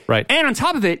additional money, right? And on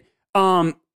top of it,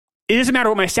 it doesn't matter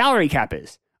what my salary cap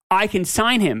is. I can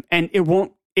sign him, and it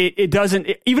won't. It doesn't,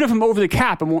 even if I'm over the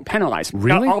cap, it won't penalize me.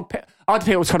 Really? I'll have to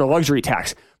pay what's called a luxury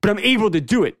tax. But I'm able to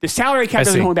do it. The salary cap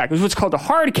doesn't hold me back. There's what's called the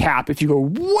hard cap if you go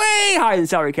way higher than the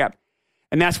salary cap.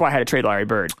 And that's why I had to trade Larry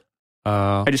Bird.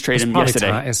 I just traded him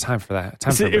yesterday. It's time for that.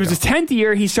 It was his 10th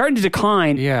year. He's starting to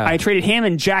decline. Yeah. I traded him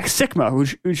and Jack Sikma,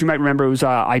 which you might remember was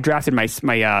I drafted my second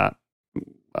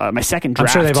draft. I'm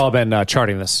sure they've all been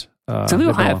charting this. Some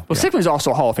people have. Well, Sikma's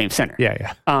also a Hall of Fame center.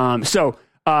 Yeah. So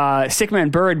Sikma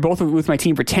and Bird, both with my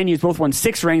team for 10 years, both won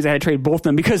 6 rings. I had to trade both of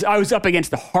them because I was up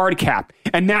against the hard cap,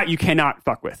 and that you cannot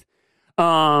fuck with.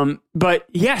 But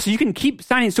yeah, so you can keep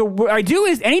signing. So what I do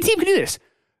is any team can do this.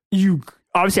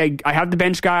 Obviously, I have the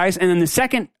bench guys, and then the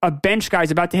second a bench guy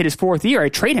is about to hit his 4th year, I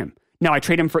trade him. Now I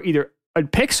trade him for either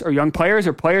picks or young players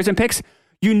or players and picks.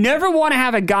 You never want to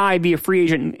have a guy be a free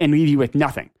agent and leave you with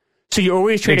nothing. So you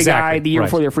always trade a guy the year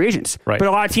before they're free agents. Right. But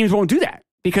a lot of teams won't do that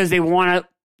because they don't want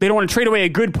to trade away a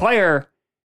good player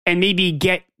and maybe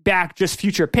get back just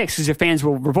future picks because the fans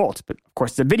will revolt. But of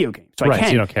course, it's a video game, so I can't.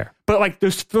 So you don't care. But like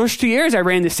those first 2 years, I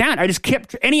ran this out. I just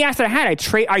kept any asset I had.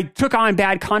 I took on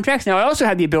bad contracts. Now I also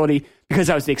had the ability because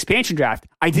I was the expansion draft.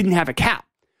 I didn't have a cap,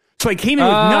 so I came in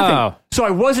with nothing. So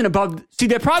I wasn't above. See,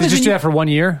 the problem is you just do that for 1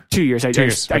 year, 2 years. I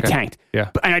tanked.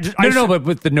 Yeah, but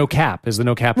with the no cap is the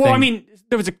no cap. Well, thing. I mean,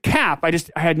 there was a cap. I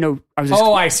had no. I was just.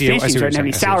 I see. I see. I didn't have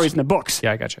any salaries in the books.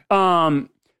 Yeah, I got you.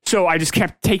 So I just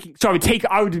kept taking. So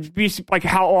I would be like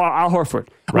Al Horford.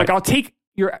 Right. Like I'll take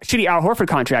your shitty Al Horford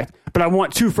contract, but I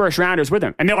want 2 first rounders with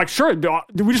him. And they're like, sure,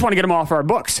 we just want to get him off our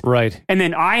books. Right. And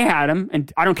then I had him,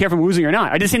 and I don't care if I'm losing or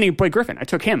not. I did the same thing with Blake Griffin. I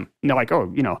took him. And they're like,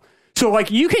 oh, So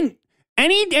like any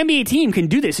NBA team can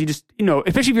do this. You just,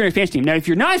 especially if you're in a fantasy team. Now, if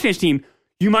you're not a fantasy team,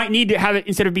 you might need to have it,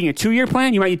 instead of being a 2-year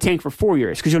plan, you might need to tank for 4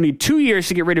 years because you'll need 2 years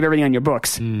to get rid of everything on your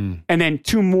books. And then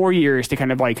 2 more years to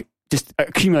kind of like just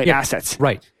accumulate assets.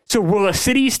 Right. So will a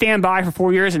city stand by for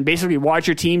 4 years and basically watch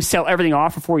your team sell everything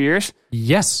off for 4 years?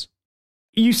 Yes.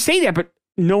 You say that, but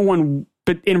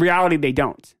but in reality, they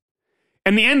don't.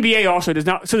 And the NBA also does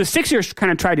not. So the Sixers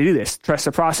kind of tried to do this, trust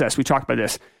the process. We talked about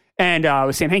this. And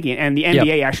with Sam Hinkie, and the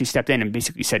NBA actually stepped in and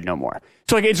basically said no more.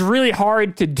 So like it's really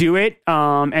hard to do it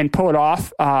and pull it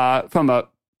off from a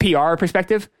PR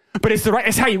perspective, but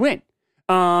it's how you win.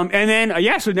 And then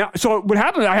so what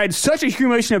happened? I had such a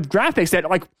accumulation of draft picks that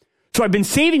so I've been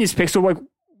saving these picks. So like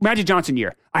Magic Johnson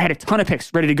year, I had a ton of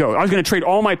picks ready to go. I was going to trade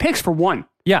all my picks for one.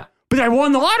 Yeah. But I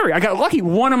won the lottery. I got lucky.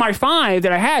 1 of my 5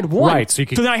 that I had won. Right. So you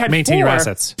could then I had maintain 4. your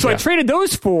assets. So I traded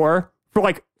those 4 for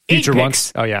like 8 future picks.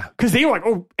 ones. Oh yeah. Because they were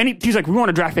like, he's like, we want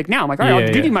a draft pick now. I'm like, all right,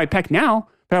 I'll give you my pick now,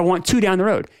 but I want 2 down the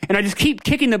road. And I just keep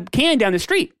kicking the can down the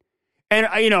street. And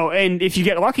and if you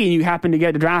get lucky and you happen to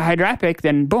get a high draft pick,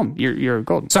 then boom, you're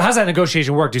golden. So how's that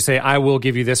negotiation work? Do you say I will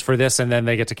give you this for this, and then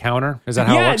they get to counter? Is that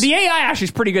how it works? The AI actually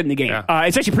is pretty good in the game. Yeah.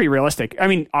 It's actually pretty realistic. I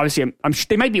mean, obviously,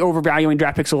 they might be overvaluing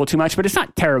draft picks a little too much, but it's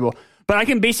not terrible. But I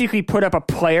can basically put up a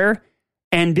player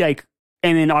and be like,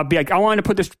 and then I'll be like, I want to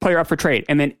put this player up for trade,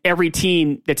 and then every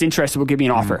team that's interested will give me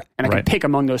an offer, and I can pick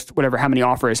among those how many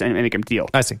offers and make them deal.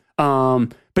 I see.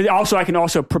 But also I can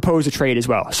also propose a trade as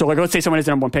well. So like, let's say someone has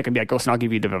the number 1 pick and be like, listen, I'll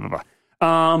give you the blah blah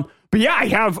blah. But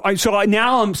yeah, so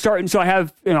now I'm starting. So I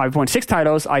have I've won 6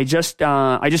 titles. I just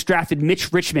drafted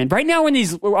Mitch Richmond. Right now I'm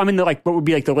in the what would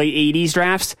be like the late 80s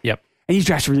drafts. Yep. And these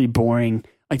drafts are really boring.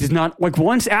 Like there's not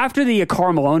once after the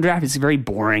Karl Malone draft, it's very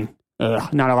boring.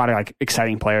 Not a lot of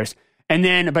exciting players. And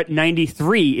then, but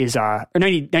 93 is, or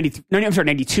 92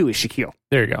 is Shaquille.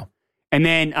 There you go. And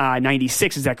then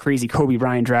 96 is that crazy Kobe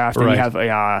Bryant draft. And you have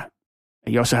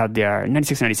you also have the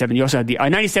 96, 97. You also have the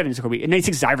 97 is Kobe,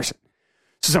 96 is Iverson.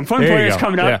 So some fun players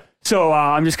coming up. Yeah. So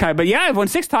I'm just but yeah, I've won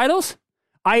 6 titles.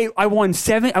 I won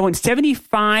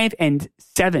 75 and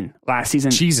 7 last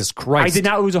season. Jesus Christ. I did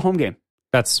not lose a home game.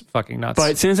 That's fucking nuts.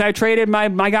 But since I traded my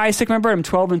guy Sikma Bird, I'm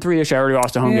 12-3ish. I already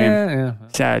lost a home game. Yeah.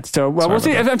 Sad. So we'll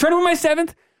see. I'm trying to win my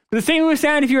 7th. The St. Louis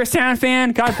Sound, if you're a Sound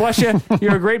fan, God bless you.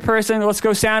 You're a great person. Let's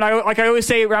go Sound. I always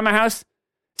say around my house,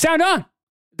 Sound on.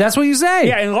 That's what you say.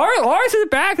 Yeah, and Laura's in the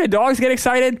back. The dogs get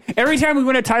excited. Every time we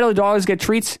win a title, the dogs get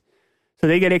treats. So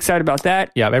they get excited about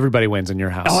that. Yeah, everybody wins in your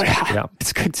house. Oh, yeah.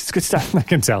 It's good stuff. I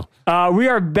can tell. We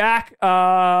are back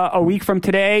a week from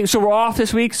today. So we're off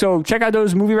this week. So check out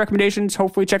those movie recommendations.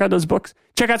 Hopefully check out those books.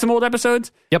 Check out some old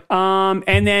episodes. Yep.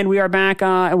 And then we are back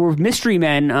and we're Mystery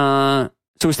Men.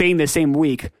 So we're staying the same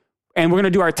week. And we're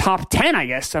going to do our top 10, I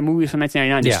guess, movies from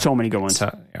 1999. There's so many good ones. Do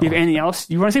you have anything else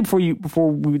you want to say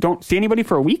before we don't see anybody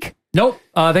for a week? Nope.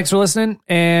 Thanks for listening.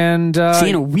 And see you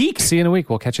in a week. See you in a week.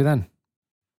 We'll catch you then.